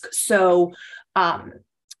risk. So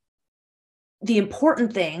the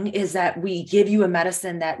important thing is that we give you a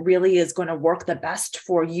medicine that really is going to work the best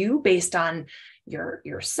for you based on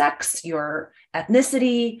your sex, your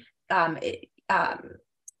ethnicity,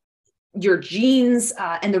 your genes,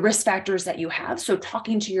 and the risk factors that you have. So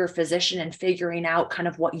talking to your physician and figuring out kind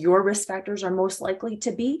of what your risk factors are most likely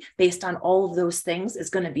to be based on all of those things is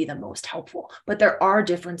going to be the most helpful. But there are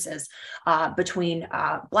differences between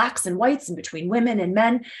Blacks and whites, and between women and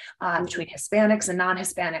men, between Hispanics and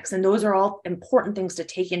non-Hispanics. And those are all important things to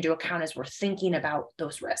take into account as we're thinking about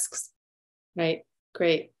those risks. Right.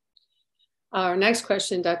 Great. Our next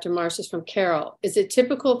question, Dr. Marsh, is from Carol. Is it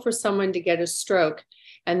typical for someone to get a stroke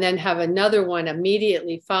and then have another one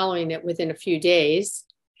immediately following it within a few days?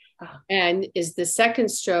 And is the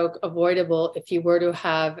second stroke avoidable if you were to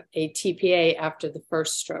have a TPA after the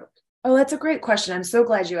first stroke? Oh, that's a great question. I'm so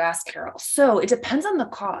glad you asked, Carol. So it depends on the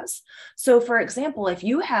cause. So for example, if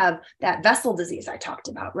you have that vessel disease I talked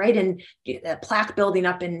about, right, and plaque building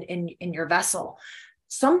up in your vessel,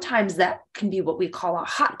 sometimes that can be what we call a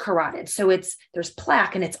hot carotid. So there's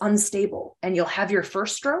plaque and it's unstable, and you'll have your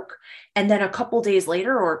first stroke. And then a couple days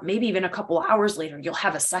later, or maybe even a couple hours later, you'll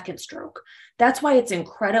have a second stroke. That's why it's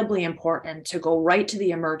incredibly important to go right to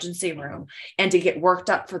the emergency room and to get worked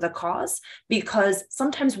up for the cause, because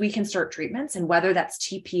sometimes we can start treatments, and whether that's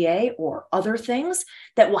TPA or other things,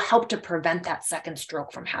 that will help to prevent that second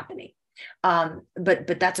stroke from happening.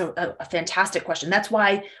 But that's a fantastic question. That's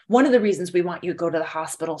why one of the reasons we want you to go to the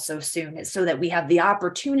hospital so soon is so that we have the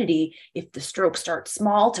opportunity, if the stroke starts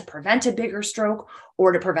small, to prevent a bigger stroke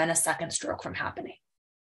or to prevent a second stroke from happening.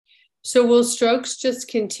 So will strokes just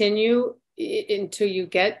continue until you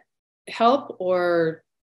get help, or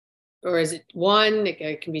is it one?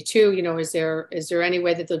 It can be two. Is there any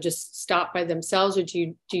way that they'll just stop by themselves, or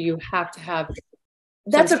do you have to have?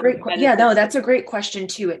 That's a great question. Yeah, no, that's a great question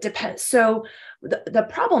too. It depends. So the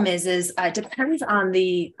problem is it depends on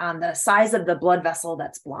the size of the blood vessel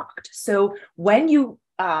that's blocked. So when you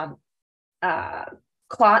clot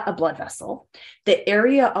a blood vessel, the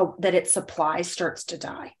area that it supplies starts to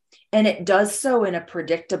die. And it does so in a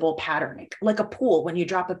predictable pattern, like a pool, when you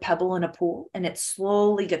drop a pebble in a pool and it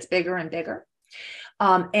slowly gets bigger and bigger.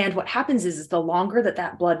 And what happens is the longer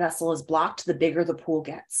that blood vessel is blocked, the bigger the pool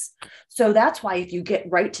gets. So that's why if you get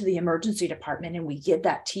right to the emergency department and we give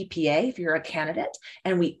that TPA, if you're a candidate,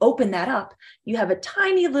 and we open that up, you have a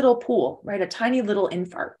tiny little pool, right? A tiny little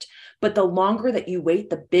infarct. But the longer that you wait,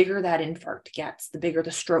 the bigger that infarct gets, the bigger the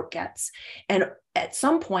stroke gets. And at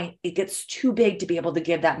some point, it gets too big to be able to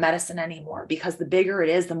give that medicine anymore, because the bigger it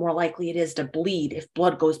is, the more likely it is to bleed if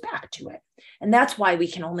blood goes back to it. And that's why we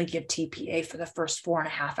can only give TPA for the first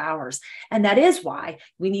 4.5 hours. And that is why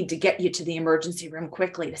we need to get you to the emergency room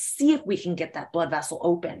quickly to see if we can get that blood vessel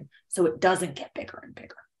open so it doesn't get bigger and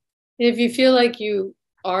bigger. If you feel like you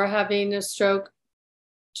are having a stroke,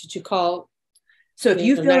 should you call? So if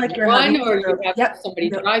you feel like you're having, or you have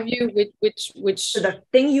somebody drive you, which. So the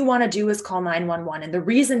thing you want to do is call 911. And the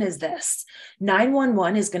reason is this: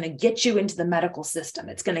 911 is going to get you into the medical system.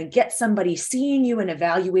 It's going to get somebody seeing you and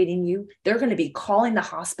evaluating you. They're going to be calling the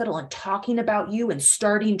hospital and talking about you and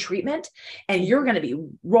starting treatment. And you're going to be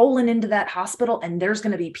rolling into that hospital, and there's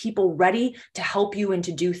going to be people ready to help you and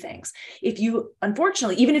to do things. If you,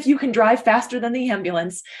 unfortunately, even if you can drive faster than the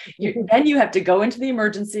ambulance, then you have to go into the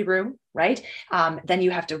emergency room, right? Then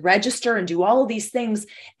you have to register and do all of these things.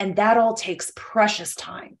 And that all takes precious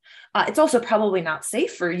time. It's also probably not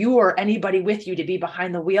safe for you or anybody with you to be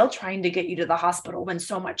behind the wheel trying to get you to the hospital when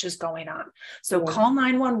so much is going on. So call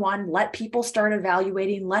 911, let people start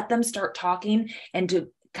evaluating, let them start talking, and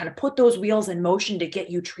to kind of put those wheels in motion to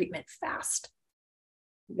get you treatment fast.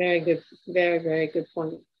 Very good. Very, very good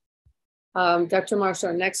point. Dr. Marsh,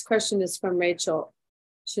 our next question is from Rachel.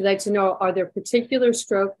 She'd like to know, are there particular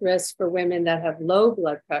stroke risks for women that have low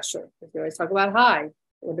blood pressure? Because we always talk about high.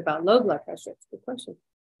 What about low blood pressure? It's a good question.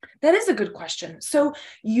 That is a good question. So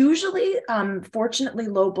usually, fortunately,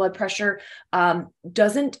 low blood pressure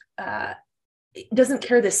doesn't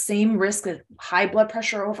carry the same risk as high blood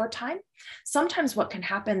pressure over time. Sometimes what can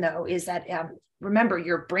happen, though, is that, remember,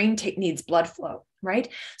 your brain needs blood flow, right?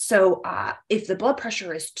 So if the blood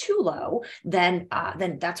pressure is too low, then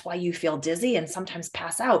that's why you feel dizzy and sometimes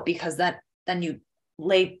pass out, because then you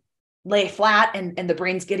lay flat and the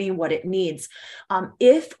brain's getting what it needs.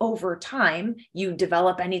 If over time you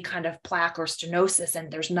develop any kind of plaque or stenosis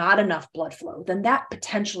and there's not enough blood flow, then that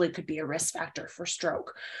potentially could be a risk factor for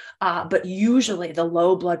stroke. But usually the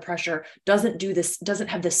low blood pressure doesn't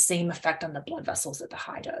have the same effect on the blood vessels that the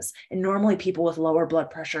high does. And normally people with lower blood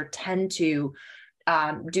pressure tend to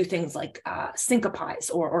do things like syncopize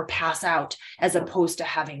or pass out, as opposed to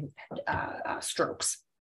having strokes.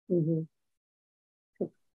 Mm-hmm.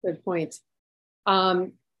 Good point.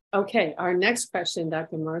 Okay, our next question,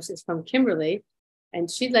 Dr. Marsh, is from Kimberly, and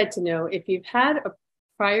she'd like to know, if you've had a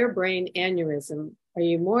prior brain aneurysm, are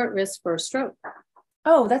you more at risk for a stroke?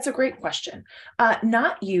 Oh, that's a great question.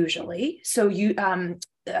 Not usually. So usually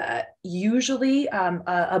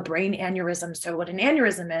a brain aneurysm. So what an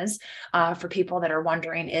aneurysm is, for people that are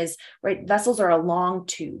wondering, is, right, vessels are a long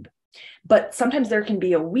tube. But sometimes there can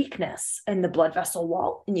be a weakness in the blood vessel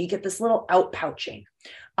wall, and you get this little outpouching.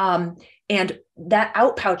 And that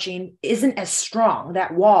outpouching isn't as strong.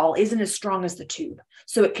 That wall isn't as strong as the tube.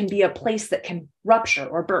 So it can be a place that can rupture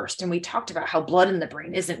or burst. And we talked about how blood in the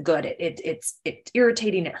brain isn't good. It's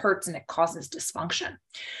irritating, it hurts, and it causes dysfunction.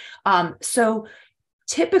 So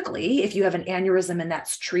typically, if you have an aneurysm and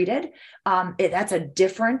that's treated, that's a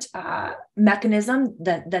different mechanism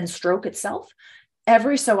than stroke itself.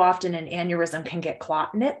 Every so often, an aneurysm can get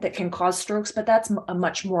clot in it that can cause strokes, but that's a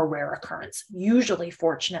much more rare occurrence. Usually,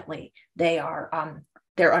 fortunately, they are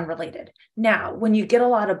they're unrelated. Now, when you get a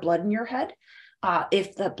lot of blood in your head,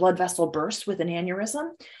 if the blood vessel bursts with an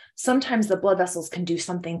aneurysm, sometimes the blood vessels can do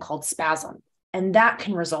something called spasm, and that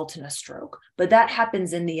can result in a stroke. But that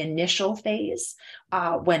happens in the initial phase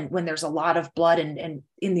when there's a lot of blood and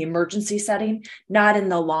in the emergency setting, not in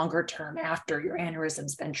the longer term after your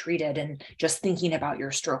aneurysm's been treated and just thinking about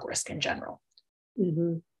your stroke risk in general.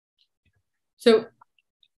 Mm-hmm. So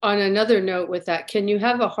on another note with that, can you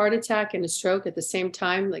have a heart attack and a stroke at the same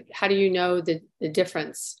time? Like, how do you know the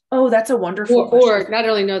difference? Oh, that's a wonderful question. Or not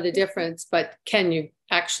only know the difference, but can you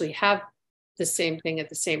actually have the same thing at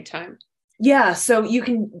the same time? Yeah, so you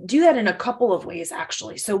can do that in a couple of ways,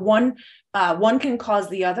 actually. So one can cause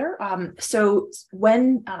the other. So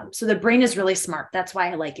the brain is really smart. That's why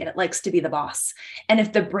I like it. It likes to be the boss. And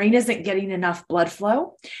if the brain isn't getting enough blood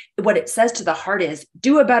flow, what it says to the heart is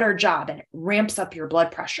do a better job, and it ramps up your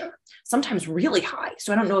blood pressure, sometimes really high.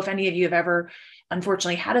 So I don't know if any of you have ever,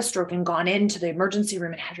 unfortunately, had a stroke and gone into the emergency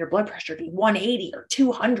room and had your blood pressure be 180 or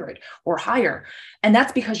 200 or higher. And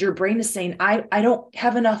that's because your brain is saying, I don't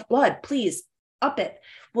have enough blood, please up it.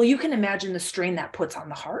 Well, you can imagine the strain that puts on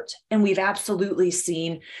the heart. And we've absolutely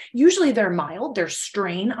seen, usually they're mild, there's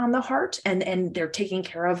strain on the heart and they're taken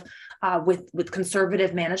care of with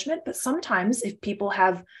conservative management. But sometimes if people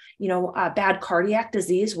have, bad cardiac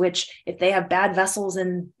disease, which if they have bad vessels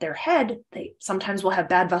in their head, they sometimes will have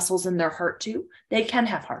bad vessels in their heart too. They can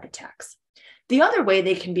have heart attacks. The other way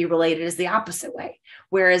they can be related is the opposite way.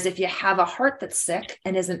 Whereas if you have a heart that's sick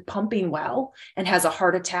and isn't pumping well and has a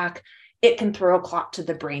heart attack, it can throw a clot to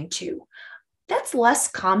the brain too. That's less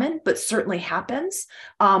common, but certainly happens.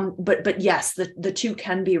 But yes, the two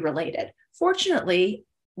can be related. Fortunately,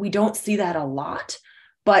 we don't see that a lot,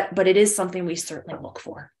 but it is something we certainly look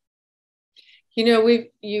for.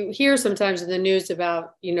 You hear sometimes in the news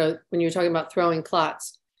about, when you're talking about throwing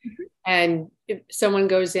clots, mm-hmm. and if someone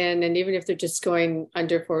goes in, and even if they're just going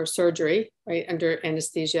under for surgery, right, under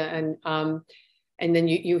anesthesia, and then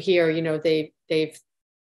you hear, they've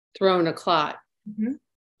thrown a clot. Mm-hmm.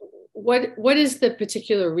 What is the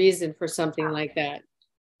particular reason for something like that?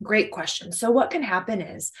 Great question. So what can happen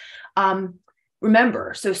is,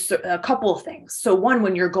 remember, so a couple of things. So one,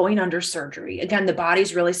 when you're going under surgery, again, the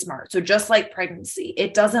body's really smart. So just like pregnancy,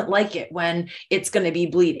 it doesn't like it when it's going to be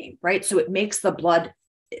bleeding, right? So it makes the blood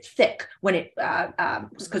thick when it,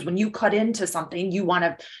 because when you cut into something, you want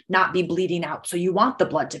to not be bleeding out. So you want the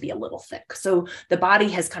blood to be a little thick. So the body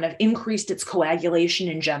has kind of increased its coagulation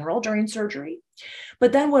in general during surgery.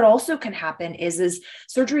 But then what also can happen is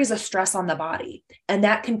surgery is a stress on the body, and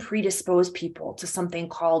that can predispose people to something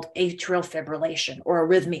called atrial fibrillation or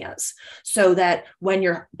arrhythmias. So that when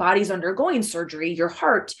your body's undergoing surgery, your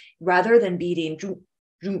heart, rather than beating,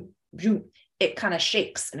 it kind of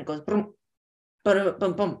shakes and it goes boom, boom,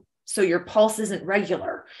 boom, boom. So your pulse isn't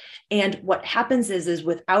regular. And what happens is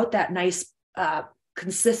without that nice,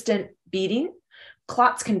 consistent beating,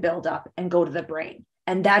 clots can build up and go to the brain.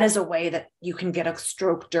 And that is a way that you can get a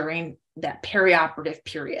stroke during that perioperative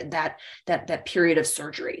period, that period of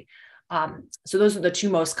surgery. So those are the two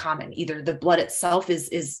most common. Either the blood itself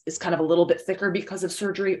is kind of a little bit thicker because of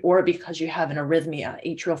surgery, or because you have an arrhythmia,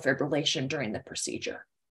 atrial fibrillation during the procedure.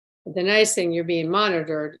 The nice thing, you're being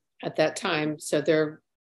monitored at that time, so they're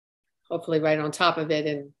hopefully right on top of it.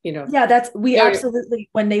 And yeah, we absolutely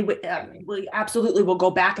will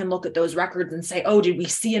go back and look at those records and say, oh, did we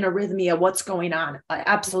see an arrhythmia? What's going on?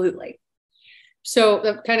 Absolutely. So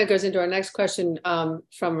that kind of goes into our next question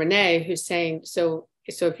from Renee, who's saying, so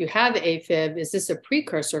if you have AFib, is this a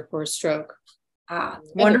precursor for a stroke?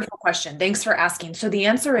 Wonderful question. Thanks for asking. So the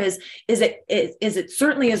answer is it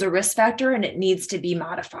certainly is a risk factor, and it needs to be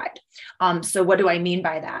modified. So what do I mean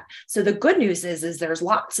by that? So the good news is there's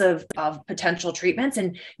lots of potential treatments,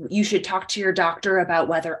 and you should talk to your doctor about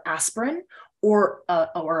whether aspirin or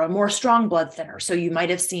a more strong blood thinner. So you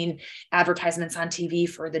might have seen advertisements on TV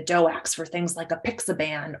for the DOACs for things like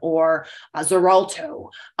apixaban or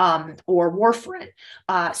Xarelto or warfarin.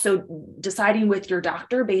 So deciding with your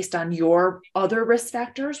doctor based on your other risk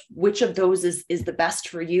factors, which of those is the best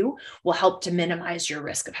for you, will help to minimize your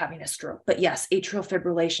risk of having a stroke. But yes, atrial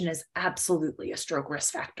fibrillation is absolutely a stroke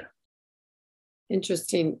risk factor.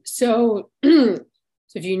 Interesting. So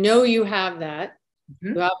if you have that,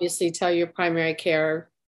 mm-hmm. you obviously tell your primary care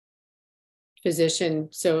physician,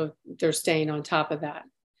 so they're staying on top of that.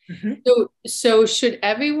 Mm-hmm. So should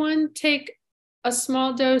everyone take a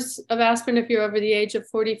small dose of aspirin if you're over the age of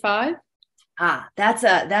 45?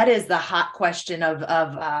 That is the hot question of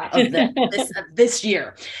this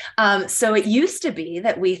year. So it used to be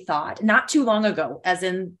that we thought, not too long ago, as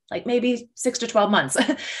in like maybe 6 to 12 months,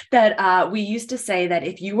 that we used to say that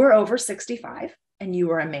if you were over 65 and you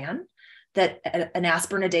were a man, that an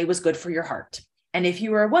aspirin a day was good for your heart. And if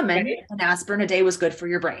you were a woman, an aspirin a day was good for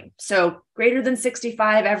your brain. So greater than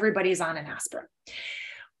 65, everybody's on an aspirin.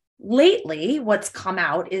 Lately, what's come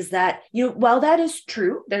out is that, while that is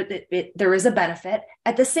true, there is a benefit.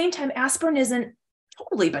 At the same time, aspirin isn't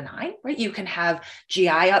totally benign, right? You can have GI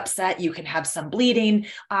upset, you can have some bleeding.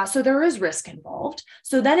 So there is risk involved.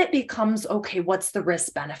 So then it becomes, okay, what's the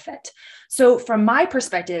risk benefit? So from my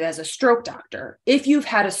perspective as a stroke doctor, if you've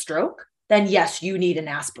had a stroke, then yes, you need an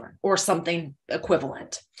aspirin or something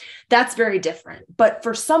equivalent. That's very different. But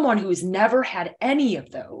for someone who's never had any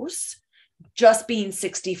of those, just being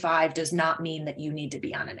 65 does not mean that you need to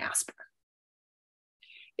be on an aspirin.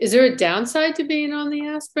 Is there a downside to being on the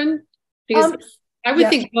aspirin? Because I would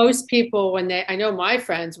think most people, I know my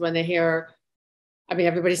friends, when they hear,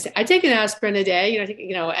 everybody say, I take an aspirin a day,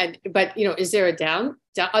 but is there a down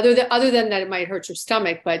other than that it might hurt your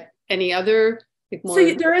stomach, but any other?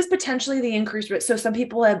 So there is potentially the increased risk. So some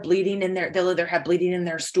people have bleeding they'll either have bleeding in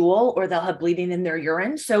their stool or they'll have bleeding in their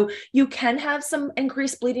urine. So you can have some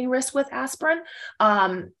increased bleeding risk with aspirin.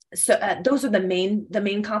 Those are the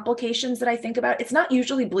main complications that I think about. It's not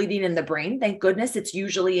usually bleeding in the brain, thank goodness. It's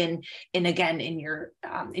usually in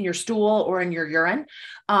your stool or in your urine.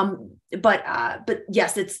 But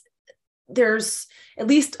yes, there's at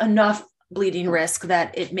least enough bleeding risk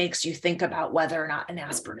that it makes you think about whether or not an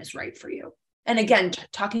aspirin is right for you. And again,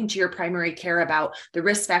 talking to your primary care about the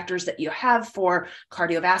risk factors that you have for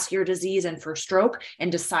cardiovascular disease and for stroke,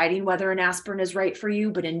 and deciding whether an aspirin is right for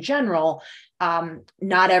you. But in general,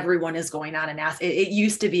 not everyone is going on an aspirin. It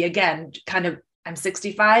used to be, again, kind of, I'm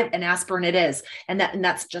 65, an aspirin it is. And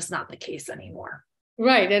that's just not the case anymore.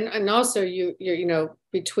 Right. And also you're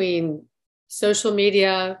between social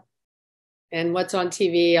media and what's on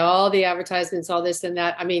TV, all the advertisements, all this and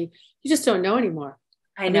that. You just don't know anymore.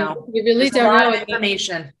 I know. You really There's don't know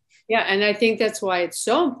information. Yeah. And I think that's why it's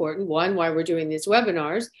so important. One, why we're doing these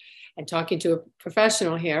webinars and talking to a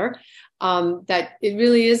professional here, that it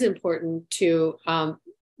really is important to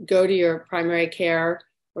go to your primary care,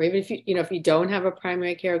 or even if you don't have a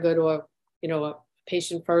primary care, go to a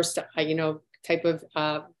patient first, type of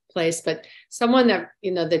place, but someone that,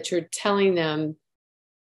 that you're telling them,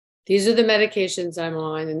 these are the medications I'm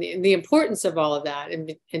on, and the importance of all of that,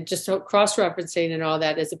 and just cross-referencing and all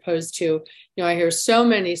that, as opposed to, I hear so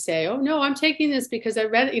many say, oh no, I'm taking this because I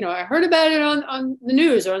read it, I heard about it on the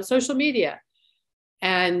news or on social media.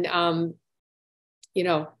 And, to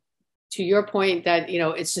your point that,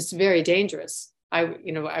 it's just very dangerous. I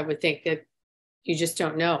would think that you just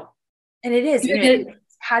don't know. And it is.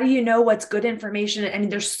 How do you know what's good information?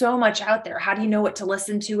 There's so much out there. How do you know what to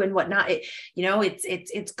listen to and what not?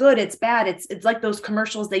 It's good, it's bad. It's like those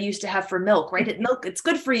commercials they used to have for milk, right? Milk, it's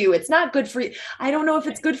good for you. It's not good for you. I don't know if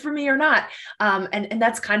it's good for me or not. And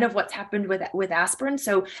that's kind of what's happened with aspirin.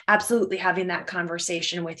 So absolutely having that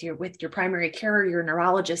conversation with your primary care or your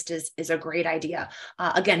neurologist is a great idea.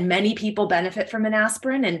 Again, many people benefit from an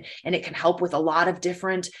aspirin, and it can help with a lot of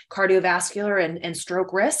different cardiovascular and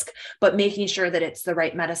stroke risk, but making sure that it's the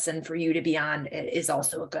right medicine for you to be on is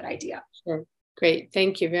also a good idea. Sure. Great.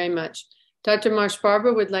 Thank you very much. Dr. Marsh,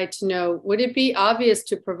 Barbara would like to know, would it be obvious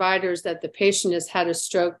to providers that the patient has had a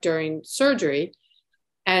stroke during surgery?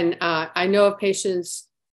 And I know of patients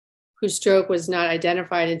whose stroke was not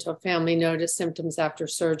identified until family noticed symptoms after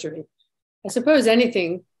surgery. I suppose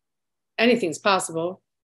anything's possible.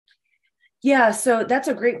 Yeah, so that's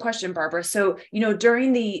a great question, Barbara. So,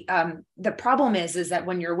 during the problem is that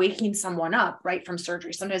when you're waking someone up, right, from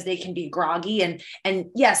surgery, sometimes they can be groggy, and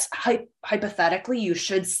yes, hypothetically, you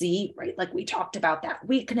should see, right, like we talked about, that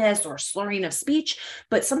weakness or slurring of speech.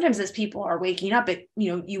 But sometimes as people are waking up,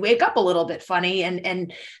 you wake up a little bit funny,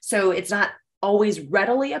 and so it's not always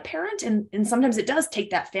readily apparent. And sometimes it does take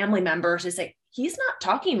that family member to say, he's not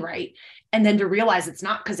talking right. And then to realize it's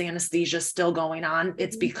not because anesthesia is still going on,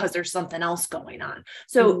 it's because there's something else going on.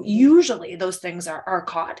 So usually those things are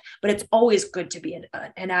caught, but it's always good to be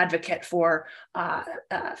an advocate for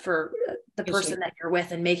the person that you're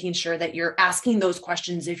with, and making sure that you're asking those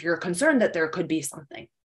questions if you're concerned that there could be something.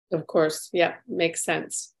 Of course. Yeah, makes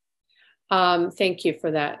sense. Thank you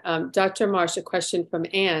for that. Dr. Marsh, a question from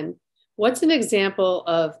Anne. What's an example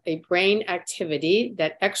of a brain activity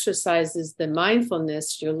that exercises the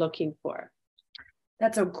mindfulness you're looking for?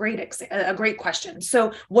 That's a great question.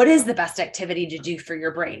 So what is the best activity to do for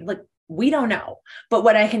your brain? Like, we don't know, but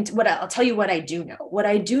I'll tell you what I do know. What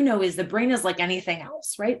I do know is the brain is like anything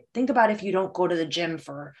else, right? Think about if you don't go to the gym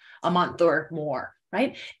for a month or more,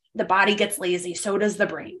 right? The body gets lazy, so does the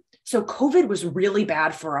brain. So COVID was really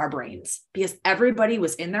bad for our brains because everybody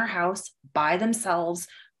was in their house by themselves,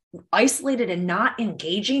 isolated and not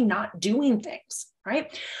engaging, not doing things,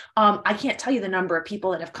 right? I can't tell you the number of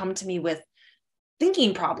people that have come to me with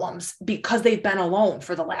thinking problems because they've been alone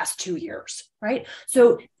for the last 2 years, right?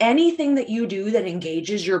 So anything that you do that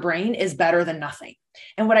engages your brain is better than nothing.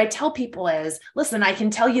 And what I tell people is, listen, I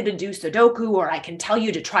can tell you to do Sudoku, or I can tell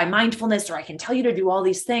you to try mindfulness, or I can tell you to do all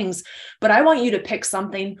these things, but I want you to pick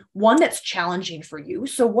something, one, that's challenging for you.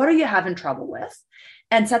 So what are you having trouble with?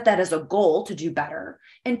 And set that as a goal to do better.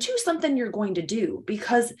 And two, something you're going to do.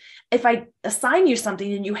 Because if I assign you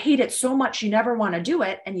something and you hate it so much you never want to do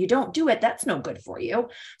it and you don't do it, that's no good for you.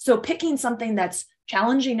 So picking something that's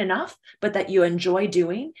challenging enough, but that you enjoy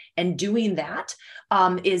doing, and doing that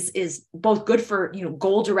is both good for,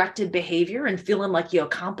 goal-directed behavior and feeling like you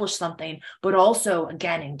accomplished something, but also,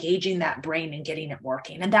 again, engaging that brain and getting it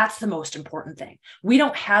working. And that's the most important thing. We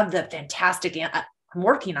don't have the fantastic I'm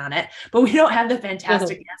working on it, but we don't have the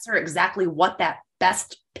fantastic answer exactly what that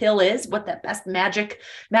best pill is, what that best magic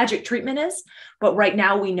treatment is. But right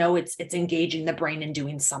now we know it's engaging the brain and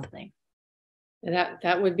doing something.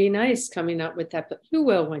 That would be nice, coming up with that, but you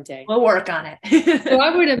will one day. We'll work on it. So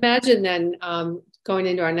I would imagine then, going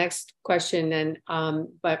into our next question then,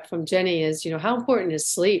 but from Jenny is, how important is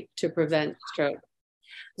sleep to prevent stroke?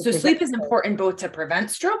 So sleep is important both to prevent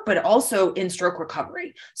stroke, but also in stroke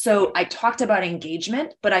recovery. So I talked about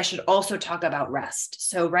engagement, but I should also talk about rest.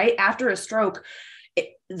 So right after a stroke,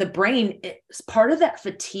 the brain is part of that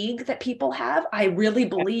fatigue that people have. I really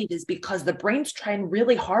believe is because the brain's trying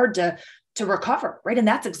really hard to recover, right? And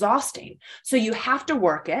that's exhausting. So you have to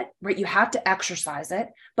work it, right? You have to exercise it,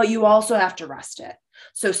 but you also have to rest it.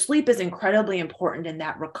 So sleep is incredibly important in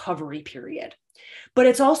that recovery period. But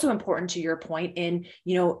it's also important, to your point, in,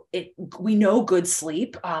 we know good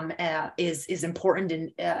sleep is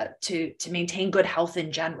important to maintain good health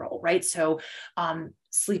in general, right? So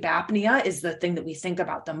sleep apnea is the thing that we think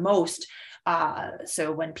about the most.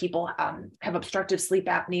 So when people have obstructive sleep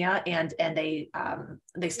apnea and they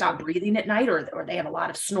stop breathing at night, or they have a lot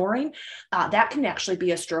of snoring, that can actually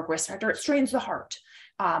be a stroke risk factor. It strains the heart.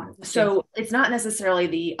 So it's not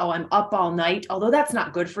necessarily I'm up all night, although that's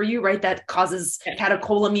not good for you, right? That causes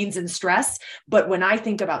catecholamines and stress. But when I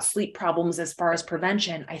think about sleep problems as far as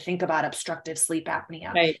prevention, I think about obstructive sleep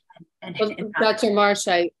apnea. Right. And Dr. Marsh,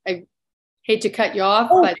 I hate to cut you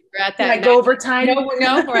off, but we're at that. Can I go over time? No,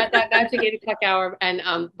 we're at that magic 8 o'clock hour.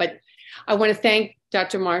 And, but I want to thank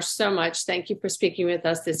Dr. Marsh so much. Thank you for speaking with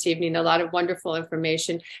us this evening. A lot of wonderful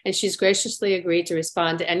information. And she's graciously agreed to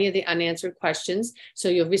respond to any of the unanswered questions. So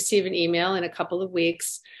you'll receive an email in a couple of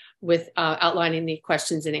weeks with outlining the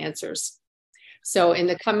questions and answers. So in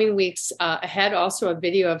the coming weeks ahead, also a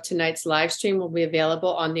video of tonight's live stream will be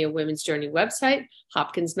available on the A Woman's Journey website,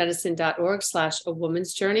 hopkinsmedicine.org/A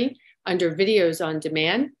Woman's Journey, under videos on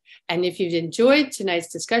demand. And if you've enjoyed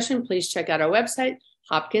tonight's discussion, please check out our website,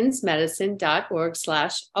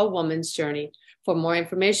 hopkinsmedicine.org/A Woman's Journey, for more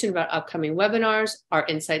information about upcoming webinars, our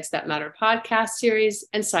Insights That Matter podcast series,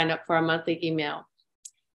 and sign up for our monthly email.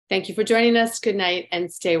 Thank you for joining us. Good night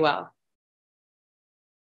and stay well.